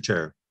moved, Mr.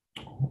 Chair.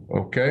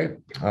 Okay,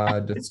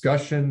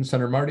 discussion,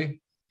 Senator Marty?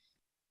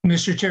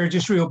 Mr. Chair,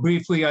 just real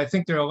briefly, I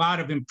think there are a lot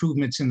of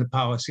improvements in the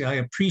policy. I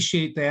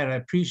appreciate that. I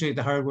appreciate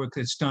the hard work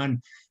that's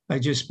done. I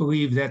just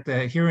believe that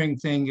the hearing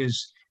thing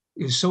is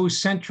so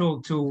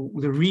central to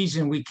the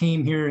reason we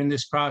came here in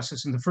this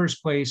process in the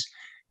first place.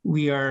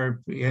 We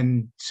are,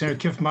 and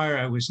Senator Kiffmeyer,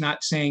 I was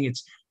not saying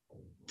it's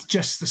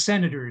just the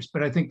senators,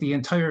 but I think the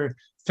entire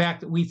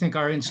fact that we think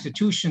our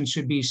institutions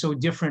should be so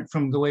different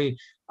from the way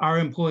our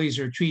employees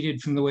are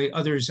treated from the way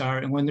others are.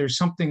 And when there's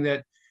something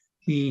that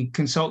the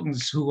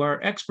consultants who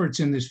are experts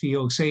in this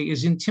field say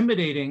is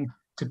intimidating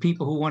to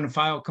people who want to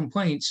file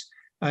complaints,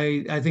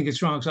 I think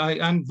it's wrong. So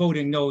I'm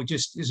voting no,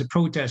 just as a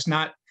protest,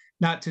 not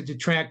to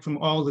detract from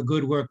all the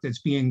good work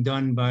that's being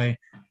done by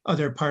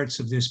other parts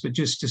of this, but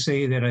just to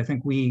say that I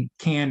think we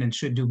can and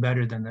should do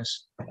better than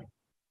this.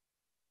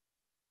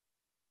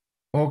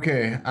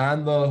 Okay,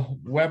 on the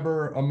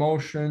Weber, a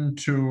motion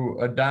to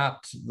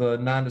adopt the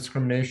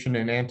non-discrimination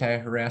and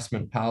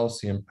anti-harassment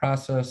policy and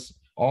process.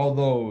 All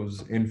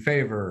those in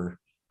favor,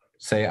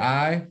 say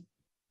aye.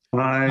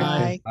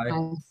 Aye.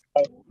 Aye.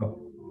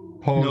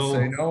 Opposed,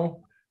 say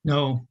no.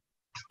 No.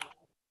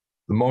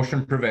 The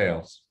motion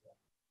prevails.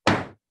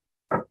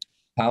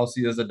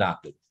 Policy is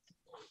adopted.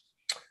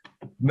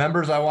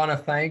 Members, I want to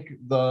thank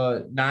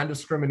the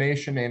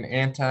non-discrimination and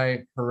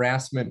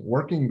anti-harassment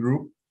working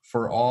group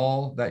for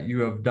all that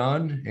you have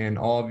done and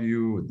all of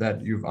you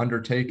that you've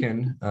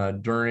undertaken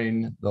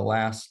during the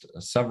last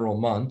several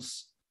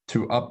months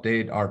to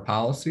update our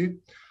policy.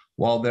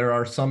 While there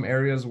are some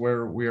areas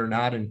where we are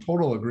not in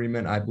total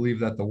agreement, I believe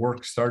that the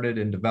work started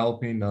in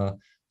developing a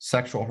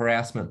sexual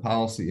harassment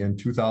policy in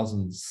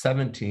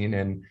 2017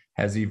 and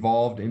has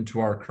evolved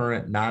into our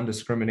current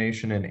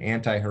non-discrimination and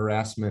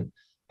anti-harassment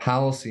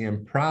policy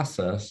and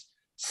process,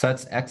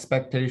 sets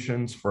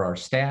expectations for our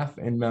staff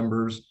and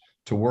members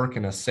to work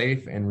in a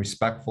safe and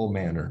respectful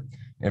manner,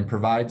 and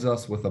provides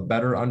us with a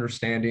better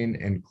understanding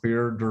and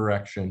clearer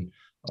direction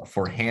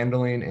for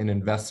handling and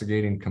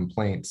investigating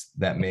complaints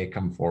that may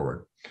come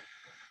forward.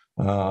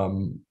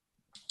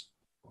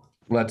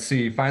 Let's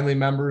see, finally,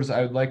 members,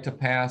 I would like to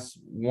pass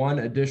one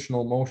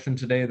additional motion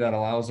today that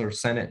allows our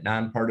Senate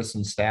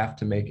nonpartisan staff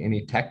to make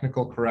any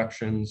technical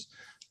corrections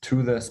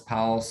to this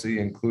policy,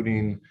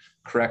 including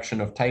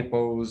correction of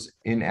typos,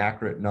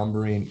 inaccurate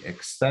numbering,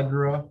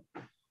 etc.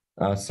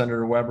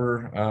 Senator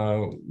Weber,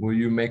 will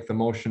you make the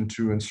motion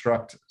to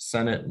instruct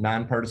Senate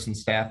nonpartisan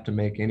staff to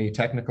make any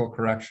technical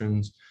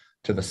corrections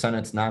to the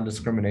Senate's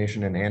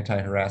non-discrimination and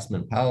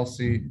anti-harassment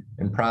policy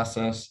and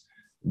process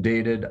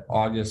dated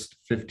August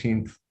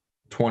 15th,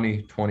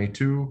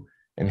 2022,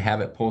 and have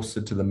it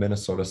posted to the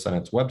Minnesota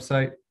Senate's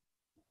website?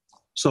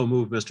 So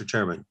moved, Mr.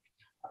 Chairman.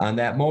 On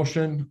that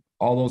motion,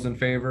 all those in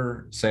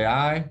favor say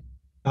aye.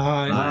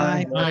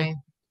 Aye. Aye.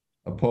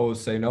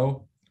 Opposed, say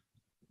no.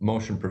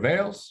 Motion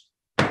prevails.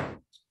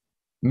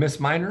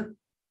 Ms. Minor?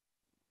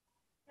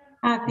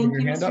 Thank your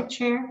you, hand Mr. up?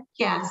 Chair.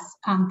 Yes,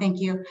 thank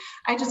you.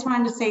 I just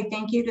wanted to say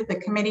thank you to the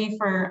committee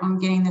for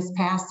getting this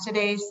passed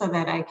today so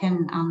that I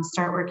can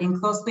start working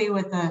closely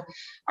with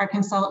our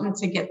consultant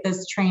to get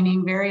this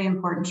training, very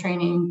important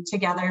training,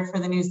 together for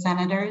the new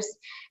senators.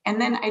 And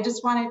then I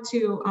just wanted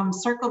to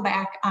circle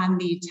back on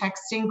the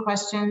texting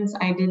questions.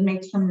 I did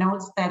make some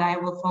notes that I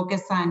will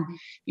focus on,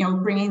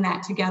 bringing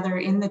that together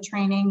in the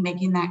training,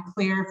 making that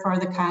clear for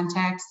the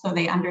contacts so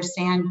they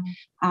understand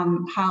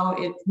how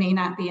it may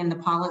not be in the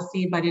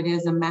policy, but it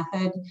is a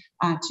method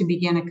to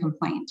begin a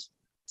complaint.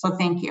 So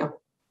thank you.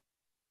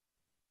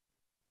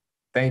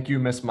 Thank you,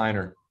 Ms.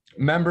 Minor.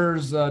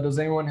 Members, does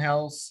anyone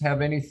else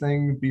have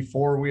anything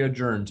before we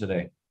adjourn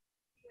today?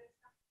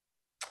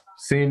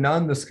 Seeing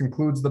none, this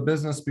concludes the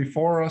business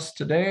before us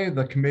today.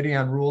 The Committee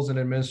on Rules and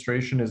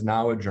Administration is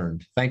now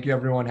adjourned. Thank you,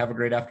 everyone. Have a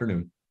great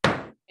afternoon.